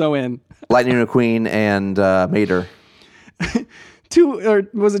 Dude, so in. Lightning McQueen and Mater.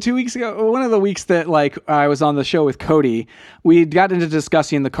 Was it 2 weeks ago? One of the weeks that like I was on the show with Cody, we got into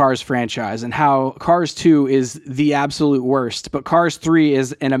discussing the Cars franchise and how Cars 2 is the absolute worst, but Cars 3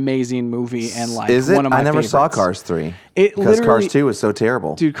 is an amazing movie and like Is it? one of my I never saw favorites. Cars 3. It Because literally- Cars 2 is so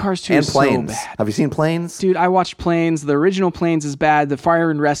terrible. Dude, Cars 2 and is Planes. so bad. Have you seen Planes? Dude, I watched Planes. The original Planes is bad. The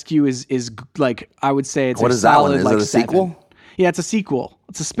Fire and Rescue is like I would say it's What a is that one? solid Is like it a 7. sequel? Yeah, it's a sequel.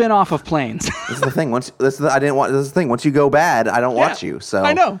 It's a spin-off of Planes. This is the thing. This is the thing. Once you go bad, I don't watch you. So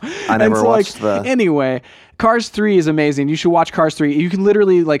I know. I never And so, watched like, the. Anyway, Cars 3 is amazing. You should watch Cars 3. You can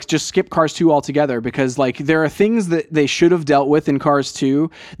literally like just skip Cars 2 altogether because like there are things that they should have dealt with in Cars 2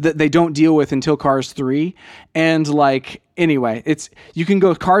 that they don't deal with until Cars 3. And like anyway, you can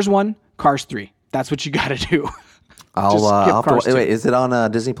go Cars 1, Cars 3. That's what you got to do. Skip Cars 2. Wait, is it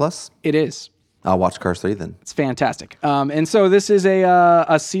on Disney Plus? It is. I'll watch Cars 3 then. It's fantastic. And so this is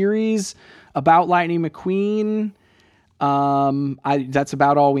a series about Lightning McQueen. That's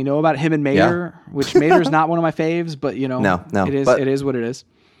about all we know about him and Mater, which Mater's not one of my faves, but No, it is what it is.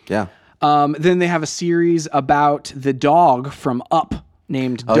 Yeah. Then they have a series about the dog from Up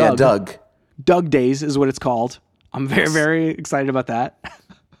named Doug. Yeah, Doug. Doug Days is what it's called. I'm very, very excited about that.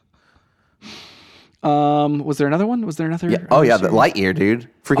 Was there another one? Was there another? Yeah. Oh yeah, the Lightyear, dude.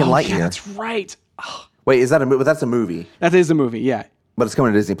 Freaking Lightyear. Yeah, that's right. Wait, is that a movie? That's a movie. That is a movie. Yeah, But it's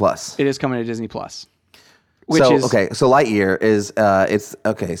coming to Disney Plus. it is coming to Disney Plus. So Lightyear is it's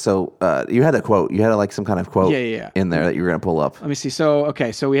okay. So you had a quote. You had like some kind of quote in there that you were gonna pull up. Let me see. So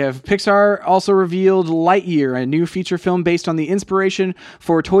we have Pixar also revealed Lightyear, a new feature film based on the inspiration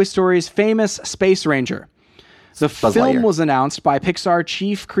for Toy Story's famous Space Ranger. The film Lightyear. was announced by Pixar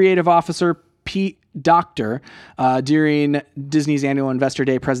Chief Creative Officer Pete Docter during Disney's annual Investor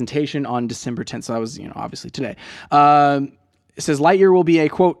Day presentation on December 10th. So that was, obviously today. It says Lightyear will be a,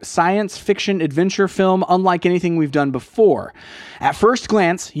 quote, science fiction adventure film unlike anything we've done before. At first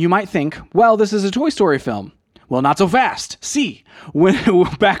glance, you might think, well, this is a Toy Story film. Well, not so fast. See,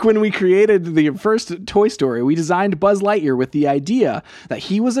 back when we created the first Toy Story, we designed Buzz Lightyear with the idea that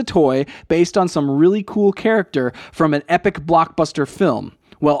he was a toy based on some really cool character from an epic blockbuster film.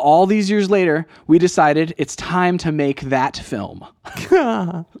 Well, all these years later, we decided it's time to make that film,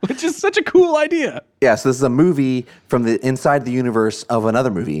 which is such a cool idea. Yeah, so this is a movie from the inside the universe of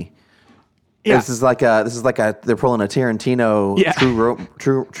another movie. Yeah. This is like a they're pulling a Tarantino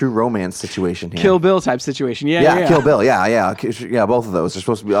true romance situation here. Kill Bill type situation. Yeah. Kill Bill. Yeah. Both of those are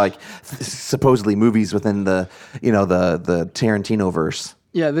supposed to be like supposedly movies within the the Tarantino verse.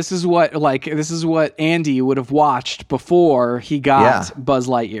 Yeah, this is what Andy would have watched before he got Buzz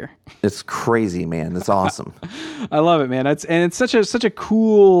Lightyear. It's crazy, man. It's awesome. I love it, man. It's such a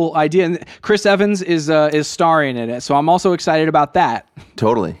cool idea. And Chris Evans is starring in it, so I'm also excited about that.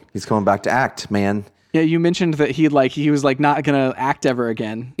 Totally, he's coming back to act, man. Yeah, you mentioned that he was not gonna act ever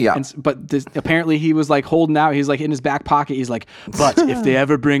again. Yeah, but apparently he was like holding out. He's like in his back pocket. He's like, but if they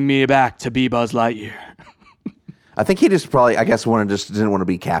ever bring me back to be Buzz Lightyear. I think he just probably, didn't want to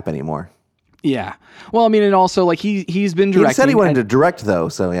be Cap anymore. Yeah. Well, I mean, and also like he's been directing. He said he wanted to direct though,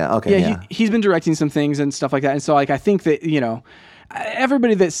 so yeah, okay. Yeah, he's been directing some things and stuff like that, and so like I think that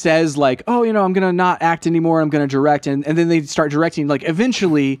everybody that says like, oh, I'm gonna not act anymore, I'm gonna direct, and then they start directing, like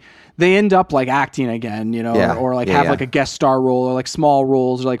eventually they end up like acting again, or like have like a guest star role or like small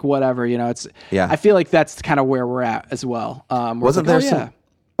roles or like whatever, it's. Yeah. I feel like that's kind of where we're at as well.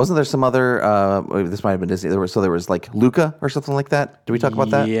 Wasn't there some other? This might have been Disney. There was like Luca or something like that. Did we talk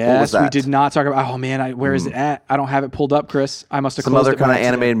about that? Yes, we did not talk about. Oh man, where is it at? I don't have it pulled up, Chris. I must have some closed other it kind of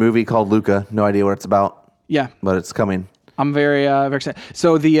animated movie called Luca. No idea what it's about. Yeah, but it's coming. I'm very excited.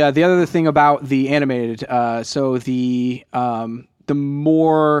 So the other thing about the animated, the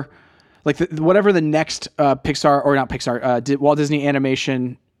more like whatever the next Pixar or not Pixar, Walt Disney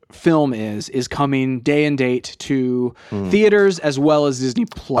Animation film is coming day and date to theaters as well as Disney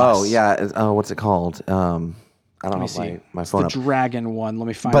Plus. Oh yeah. What's it called? I don't know my phone. The Dragon one. Let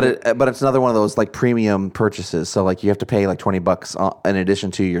me find it. But it's another one of those like premium purchases. So like you have to pay like $20 in addition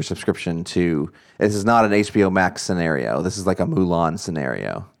to your subscription to. This is not an HBO Max scenario. This is like a Mulan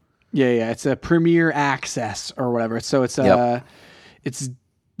scenario. Yeah. It's a Premier Access or whatever. So it's it's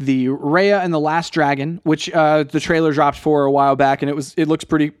the Raya and the Last Dragon, which the trailer dropped for a while back, and it looks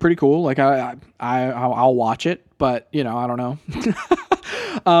pretty cool. Like I'll watch it, but I don't know.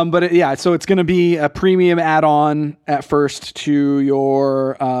 So it's going to be a premium add-on at first to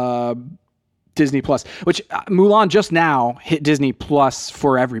your Disney Plus, which Mulan just now hit Disney Plus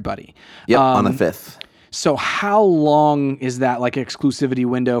for everybody. Yep, on the 5th. So how long is that like exclusivity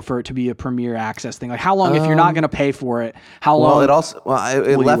window for it to be a Premier Access thing? Like how long, if you're not going to pay for it, how long?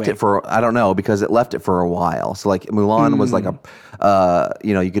 It left it for, I don't know, because it left it for a while. So like Mulan was like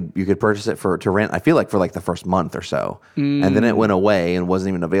you could purchase it to rent. I feel like for like the first month or so, and then it went away and wasn't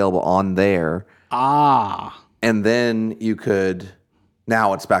even available on there. And then you could,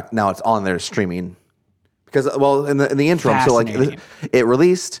 now it's back. Now it's on there streaming because in the interim, so like it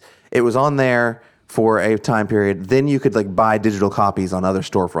released, it was on there for a time period, then you could like buy digital copies on other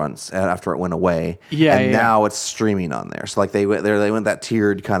storefronts after it went away. Now it's streaming on there. So like they went that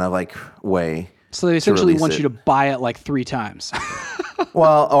tiered kind of like way. So they essentially want you to buy it like 3 times.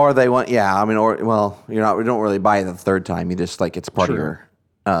 Well, or they want, we don't really buy it the third time. You just like it's part of your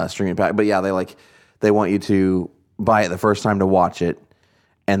streaming pack. But yeah, they want you to buy it the first time to watch it,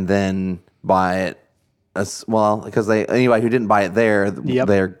 and then buy it as well because anybody who didn't buy it there,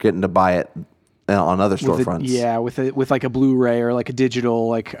 they're getting to buy it on other storefronts. With like a Blu-ray or like a digital,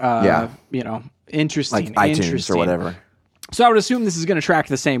 like interesting, like iTunes interesting. or whatever. So I would assume this is going to track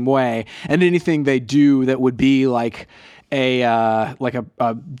the same way, and anything they do that would be like a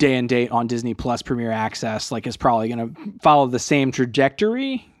day and date on Disney Plus Premier Access, like is probably going to follow the same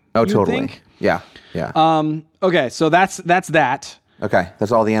trajectory. Oh, you totally. think? Yeah. Okay, so that's that. Okay,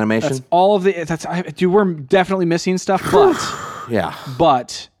 that's all the animation. That's all of the. Dude, we're definitely missing stuff, but yeah.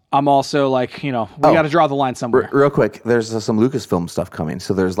 But I'm also like, we got to draw the line somewhere. Real quick, there's some Lucasfilm stuff coming.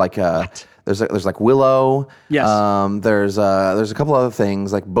 So there's like there's like Willow. Yes. There's a couple other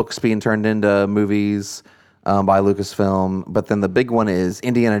things like books being turned into movies by Lucasfilm. But then the big one is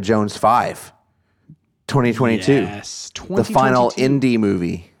Indiana Jones 5, 2022. Yes, 2022. The final indie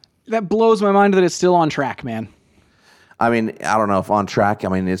movie. That blows my mind that it's still on track, man. I mean, I don't know if on track. I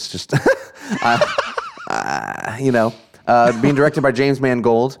mean, it's just, being directed by James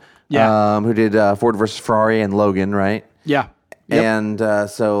Mangold, who did Ford versus Ferrari and Logan, right? Yeah. Yep. And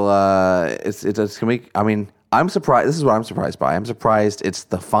so it's gonna be. I mean, I'm surprised. This is what I'm surprised by. I'm surprised it's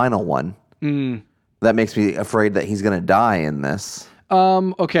the final one. That makes me afraid that he's gonna die in this.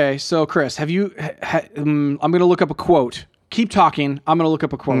 Okay, so Chris, have you? I'm gonna look up a quote. Keep talking. I'm gonna look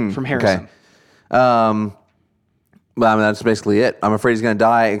up a quote from Harrison. Okay. But I mean, that's basically it. I'm afraid he's gonna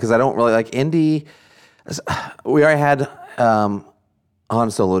die because I don't really like Indy. We already had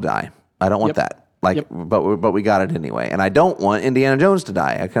Han Solo die. I don't want that. But we got it anyway, and I don't want Indiana Jones to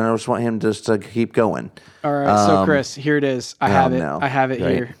die. I kind of just want him just to keep going. All right, so Chris, here it is. I have it. No. I have it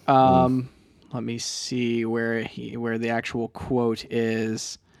Great. here. Let me see where the actual quote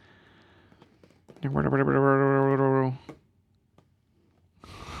is.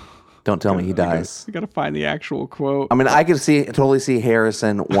 Don't tell me he dies. We gotta find the actual quote. I mean, I could totally see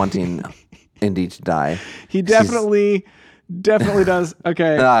Harrison wanting Indy to die. He definitely does.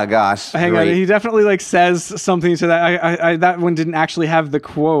 Okay. Oh gosh. Hang on. He definitely like says something to that. I that one didn't actually have the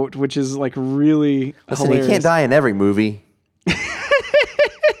quote, which is like really hilarious. He can't die in every movie.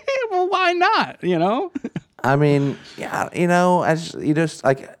 Well, why not? I mean, yeah, you just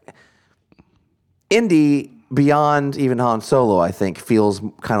like Indy beyond even Han Solo, I think feels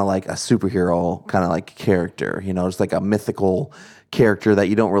kind of like a superhero kind of like character. It's like a mythical character that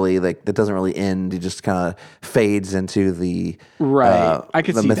you don't really like. That doesn't really end. It just kind of fades into the I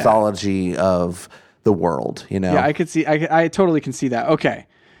could the see mythology of the world. Yeah, I could see. I totally can see that. Okay.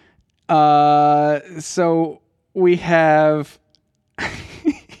 So we have.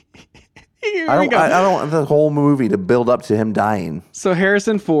 I don't want the whole movie to build up to him dying. So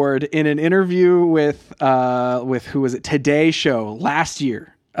Harrison Ford, in an interview with who was it? Today Show last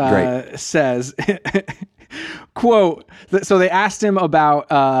year, says, quote. So they asked him about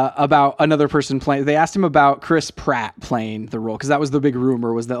another person playing. They asked him about Chris Pratt playing the role because that was the big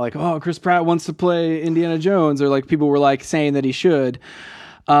rumor, was that like, oh, Chris Pratt wants to play Indiana Jones, or like people were like saying that he should.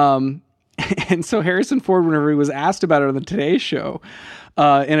 And so Harrison Ford, whenever he was asked about it on the Today Show,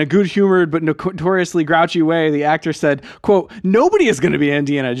 in a good-humored but notoriously grouchy way, the actor said, quote, "Nobody is going to be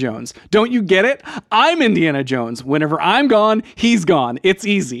Indiana Jones. Don't you get it? I'm Indiana Jones. Whenever I'm gone, he's gone. It's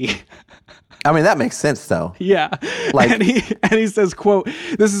easy." I mean, that makes sense, though. Yeah. And he says, quote,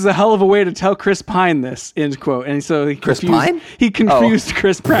 "This is a hell of a way to tell Chris Pine this," end quote. And so he confused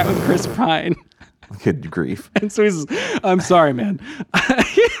Chris Pratt with Chris Pine. Good grief. And so he's, "I'm sorry, man."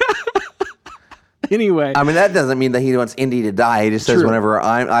 Anyway, I mean, that doesn't mean that he wants Indy to die. He just says, "Whenever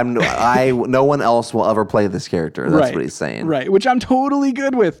no one else will ever play this character." That's what he's saying, right? Which I'm totally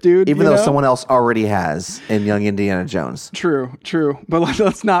good with, dude. Even though someone else already has in Young Indiana Jones. True. But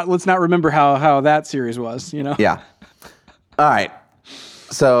let's not remember how that series was. Yeah. All right.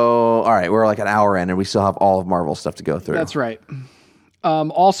 So, we're like an hour in, and we still have all of Marvel stuff to go through. That's right.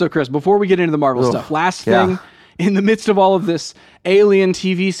 Also, Chris, before we get into the Marvel stuff, last thing. Yeah. In the midst of all of this, Alien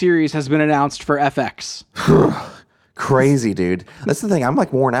TV series has been announced for FX. Crazy, dude. That's the thing. I'm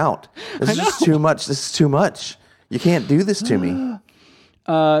like worn out. This is just too much. This is too much. You can't do this to me.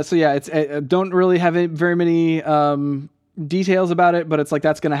 So yeah, it's don't really have very many details about it, but it's like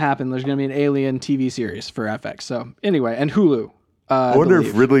that's going to happen. There's going to be an Alien TV series for FX. So anyway, and Hulu. I wonder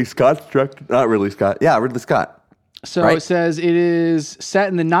if Ridley Scott's directed. Not Ridley Scott. Yeah, Ridley Scott. So It says it is set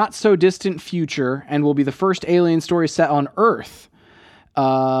in the not-so-distant future and will be the first Alien story set on Earth.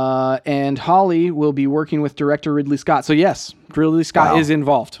 And Holly will be working with director Ridley Scott. So yes, Ridley Scott is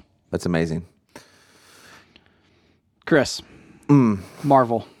involved. That's amazing. Chris,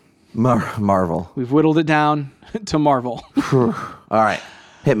 Marvel. Marvel. We've whittled it down to Marvel. All right,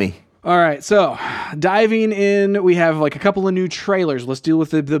 hit me. All right, so diving in, we have like a couple of new trailers. Let's deal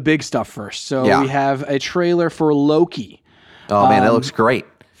with the big stuff first. So we have a trailer for Loki. Oh man, that looks great.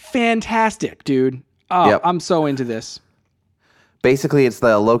 fantastic, dude. Oh, Yep. I'm so into this. Basically, it's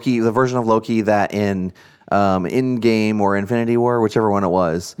the version of Loki that in game or Infinity War, whichever one it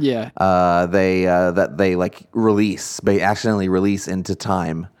was. Yeah. They like accidentally release into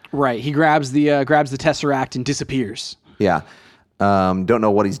time. Right. He grabs the Tesseract and disappears. Yeah. Don't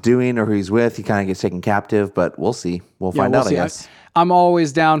know what he's doing or who he's with. He kind of gets taken captive, but we'll see. We'll find out, I guess. I'm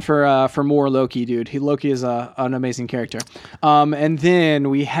always down for more Loki, dude. Loki is an amazing character. And then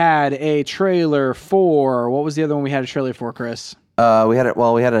we had a trailer for, what was the other one we had a trailer for, Chris? We had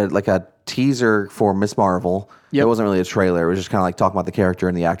a teaser for Miss Marvel. Yep. It wasn't really a trailer. It was just kind of like talking about the character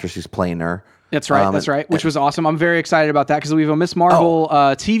and the actress who's playing her. That's right. Which was awesome. I'm very excited about that because we have a Miss Marvel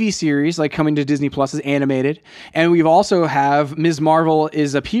TV series like coming to Disney Plus as animated, and we've also have Ms. Marvel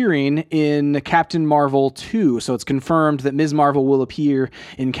is appearing in Captain Marvel 2. So it's confirmed that Ms. Marvel will appear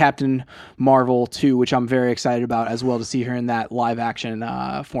in Captain Marvel 2, which I'm very excited about as well to see her in that live action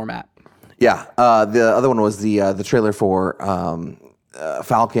format. Yeah. The other one was the trailer for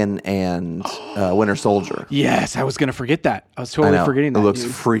Falcon and Winter Soldier. Yes, I was going to forget that. I was totally forgetting that. It looks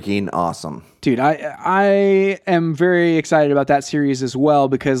dude. freaking awesome. Dude, I am very excited about that series as well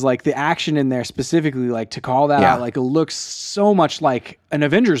because like the action in there specifically, like to call that out, like it looks so much like an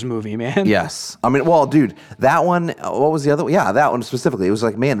Avengers movie, man. Yes. I mean, well, dude, that one, what was the other one? Yeah, that one specifically. It was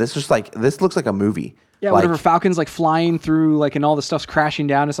like, man, this looks like a movie. Yeah, whenever Falcon's like flying through like and all the stuff's crashing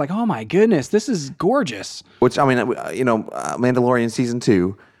down, it's like, oh my goodness, this is gorgeous. Which, I mean, Mandalorian season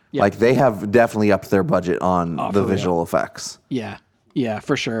 2, like they have definitely upped their budget on the visual effects. Yeah,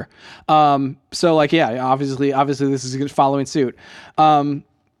 for sure. So like, yeah, obviously this is following suit.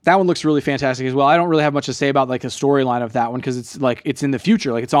 That one looks really fantastic as well. I don't really have much to say about like the storyline of that one because it's like it's in the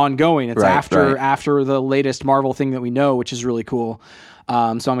future, like it's ongoing. It's after the latest Marvel thing that we know, which is really cool.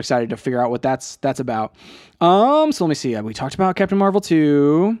 So I'm excited to figure out what that's about. So let me see. We talked about Captain Marvel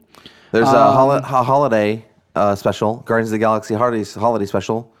 2. There's a holiday special, Guardians of the Galaxy holiday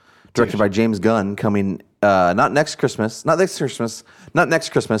special, directed by James Gunn, coming not next Christmas, but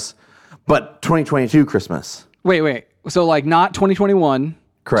 2022 Christmas. Wait. So like not 2021.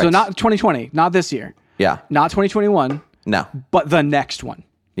 Correct. So not 2020, not this year. Yeah. Not 2021. No. But the next one.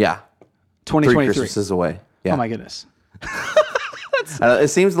 Yeah. 2023. 3 Christmases away. Yeah. Oh my goodness.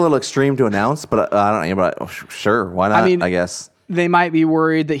 It seems a little extreme to announce, but I don't know. But sure, why not? I guess they might be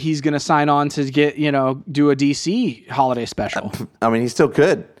worried that he's going to sign on to get do a DC holiday special. I mean, he still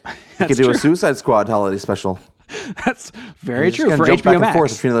could. He could do a Suicide Squad holiday special. That's very true for jump HBO back Max. and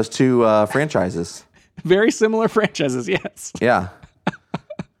forth between those two franchises. Very similar franchises, yes. Yeah.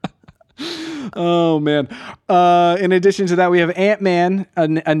 Oh man! In addition to that, we have Ant-Man,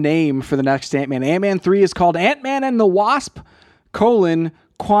 a name for the next Ant-Man. Ant-Man 3 is called Ant-Man and the Wasp: Quantumania.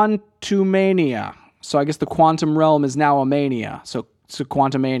 So I guess the quantum realm is now a mania. So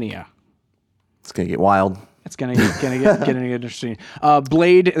Quantumania. It's gonna get wild. It's gonna get interesting.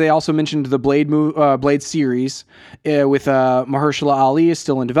 Blade. They also mentioned the Blade series with Mahershala Ali is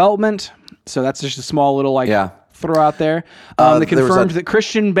still in development. So that's just a small little throw out there. They confirmed that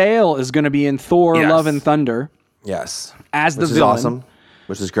Christian Bale is going to be in Thor: Love and Thunder. Yes, as the villain. Is awesome.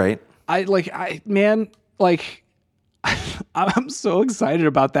 Which is great. I'm so excited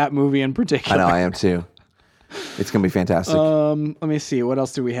about that movie in particular. I know, I am too. It's gonna be fantastic. Let me see. What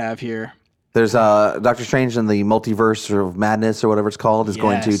else do we have here? There's Doctor Strange and the Multiverse of Madness or whatever it's called is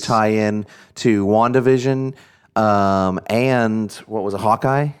going to tie in to WandaVision, and what was it,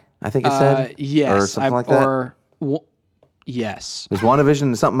 Hawkeye? I think it said, yes, or something like that. Yes. There's WandaVision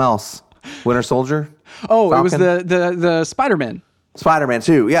and something else. Winter Soldier. Oh, Falcon? It was the Spider-Man. Spider-Man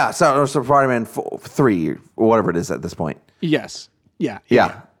 2. Yeah, so Spider-Man 3 or whatever it is at this point. Yes. Yeah.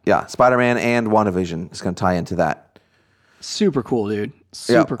 Spider-Man and WandaVision is going to tie into that. Super cool, dude.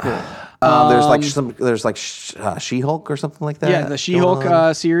 Super cool. There's She-Hulk or something like that. Yeah, the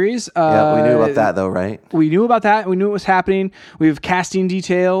She-Hulk series. Yeah, we knew about that though, right? We knew about that. We knew it was happening. We have casting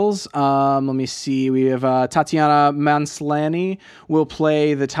details. Let me see. We have Tatiana Maslany will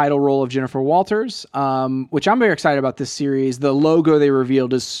play the title role of Jennifer Walters, which I'm very excited about this series. The logo they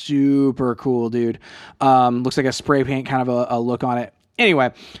revealed is super cool, dude. Looks like a spray paint kind of a look on it.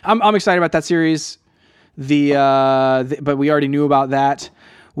 Anyway, I'm excited about that series. But we already knew about that.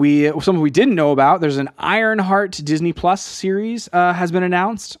 Something we didn't know about. There's an Ironheart Disney Plus series has been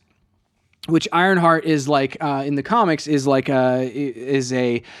announced, which Ironheart is like in the comics is like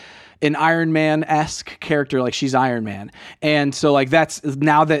an Iron Man-esque character, like she's Iron Man, and so like that's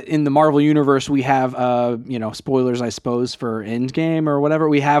now that in the Marvel universe we have spoilers I suppose for Endgame or whatever,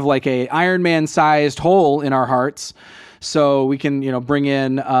 we have like a Iron Man-sized hole in our hearts, so we can bring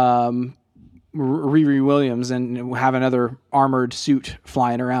in Riri Williams and have another armored suit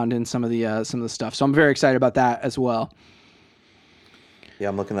flying around in some of the stuff. So I'm very excited about that as well. Yeah,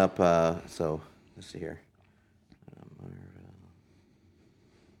 I'm looking up. So let's see here.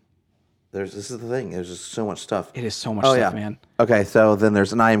 This is the thing. There's just so much stuff. It is so much stuff, man. Okay, so then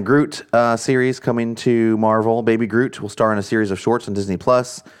there's an I Am Groot series coming to Marvel. Baby Groot will star in a series of shorts on Disney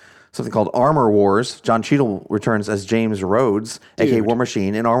Plus. Something called Armor Wars. John Cheadle returns as James Rhodes, aka War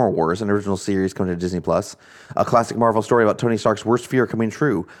Machine, in Armor Wars, an original series coming to Disney Plus. A classic Marvel story about Tony Stark's worst fear coming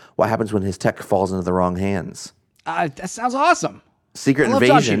true. What happens when his tech falls into the wrong hands? That sounds awesome. Secret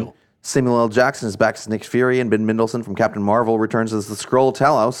Invasion. Samuel L. Jackson is back as Nick Fury, and Ben Mendelsohn from Captain Marvel returns as the Skrull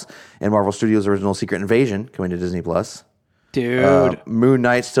Talos in Marvel Studios' original Secret Invasion, coming to Disney Plus. Dude, Moon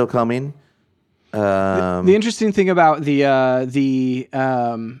Knight's still coming. The interesting thing about the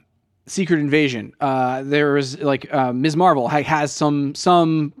Secret Invasion, there was like Ms. Marvel has some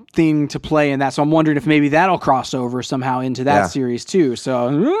thing to play in that, so I'm wondering if maybe that'll cross over somehow into that series too.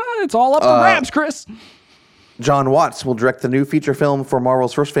 So it's all up for grabs, Chris. John Watts will direct the new feature film for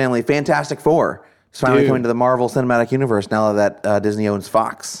Marvel's first family, Fantastic Four. It's finally coming to the Marvel Cinematic Universe now that Disney owns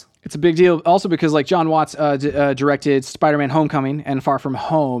Fox. It's a big deal also because like John Watts directed Spider-Man Homecoming and Far From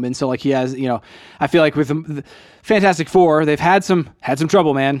Home, and so like he has, I feel like with the Fantastic Four, they've had some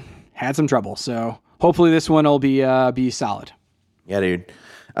trouble, man. Had some trouble. So hopefully this one will be solid. Yeah, dude.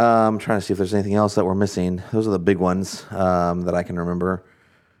 I'm trying to see if there's anything else that we're missing. Those are the big ones that I can remember.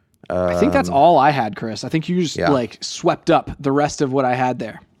 I think that's all I had, Chris. I think you just like swept up the rest of what I had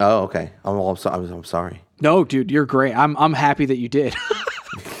there. Oh, okay. I'm sorry. No, dude, you're great. I'm happy that you did.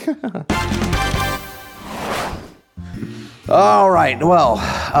 All right.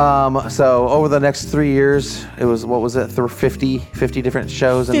 Well, so over the next 3 years, it was, what was it? 50 different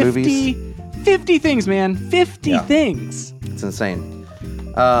shows and movies? 50 things, man. 50 things. It's insane.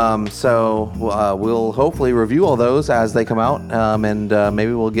 So we'll hopefully review all those as they come out, and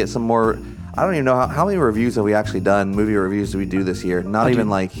maybe we'll get some more. I don't even know how many reviews have we actually done. Movie reviews did we do this year? Not even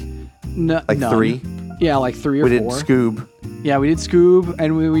like none. 3. Yeah, like 3 or 4. We did Scoob. Yeah, we did Scoob,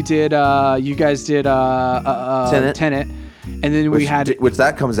 and we did. You guys did Tenet. And then we had which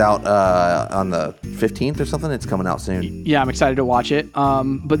that comes out on the 15th or something. It's coming out soon. Yeah, I'm excited to watch it.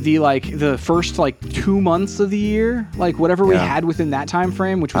 But the first 2 months of the year, like whatever we had within that time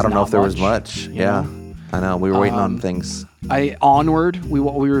frame, which was I don't know if there much, was much. Yeah, I know we were waiting on things. Onward. We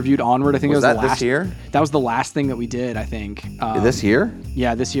reviewed Onward. I think was it was that the last, this year. That was the last thing that we did. I think this year.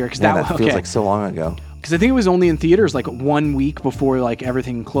 Yeah, this year because that feels like so long ago. Because I think it was only in theaters 1 week before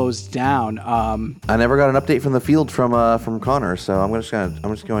everything closed down. I never got an update from the field from Connor, so I'm just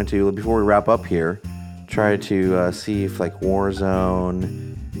going to before we wrap up here, try to see if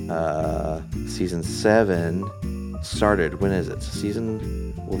Warzone season 7 started. When is it?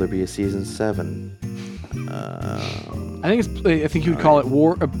 Will there be a season 7? I think you would call it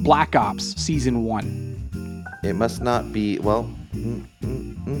Black Ops season 1. It must not be. Well.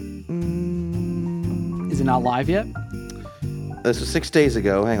 Is it not live yet? This was 6 days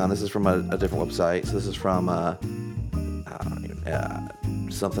ago. Hang on, this is from a different website. So this is from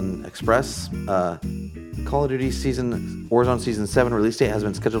something Express. Call of Duty Warzone Season 7 release date has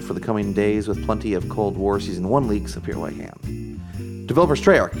been scheduled for the coming days with plenty of Cold War Season 1 leaks appear by hand. Developer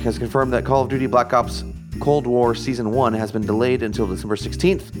Treyarch has confirmed that Call of Duty Black Ops Cold War Season 1 has been delayed until December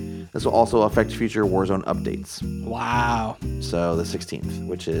 16th. This will also affect future Warzone updates. Wow. So the 16th,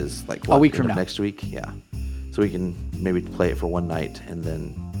 which is a week from now. Next week, yeah. So we can maybe play it for one night and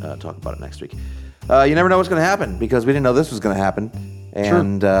then talk about it next week. You never know what's going to happen because we didn't know this was going to happen.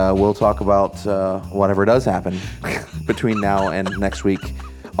 And we'll talk about whatever does happen between now and next week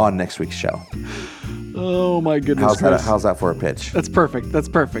on next week's show. Oh my goodness. How's that for a pitch? That's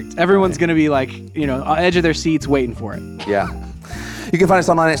perfect. Everyone's going to be on edge of their seats waiting for it. Yeah. You can find us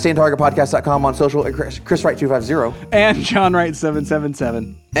online at StayOnTargetPodcast.com, on social at ChrisWright250. And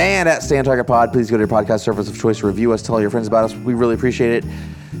JohnWright777. And at StayOnTargetPod. Please go to your podcast service of choice, review us, tell your friends about us. We really appreciate it.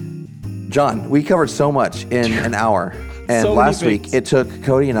 John, we covered so much in an hour. And last week, it took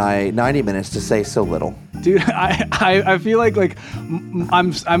Cody and I 90 minutes to say so little. Dude, I feel like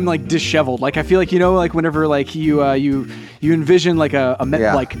I'm disheveled. I feel like whenever you envision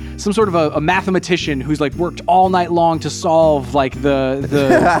some sort of a mathematician who's worked all night long to solve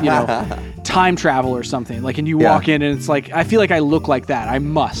the time travel or something. And you walk in and it's I feel like I look like that. I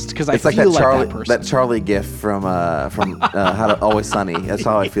must because I feel like that person. That Charlie gif from How to Always Sunny. That's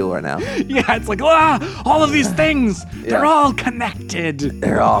how I feel right now. Yeah, it's all of these things. They're all connected.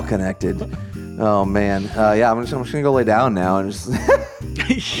 They're all connected. Oh man, I'm just gonna go lay down now and just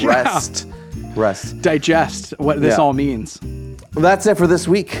rest, digest what this all means. Well, that's it for this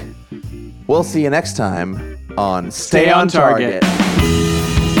week. We'll see you next time on Stay on Target.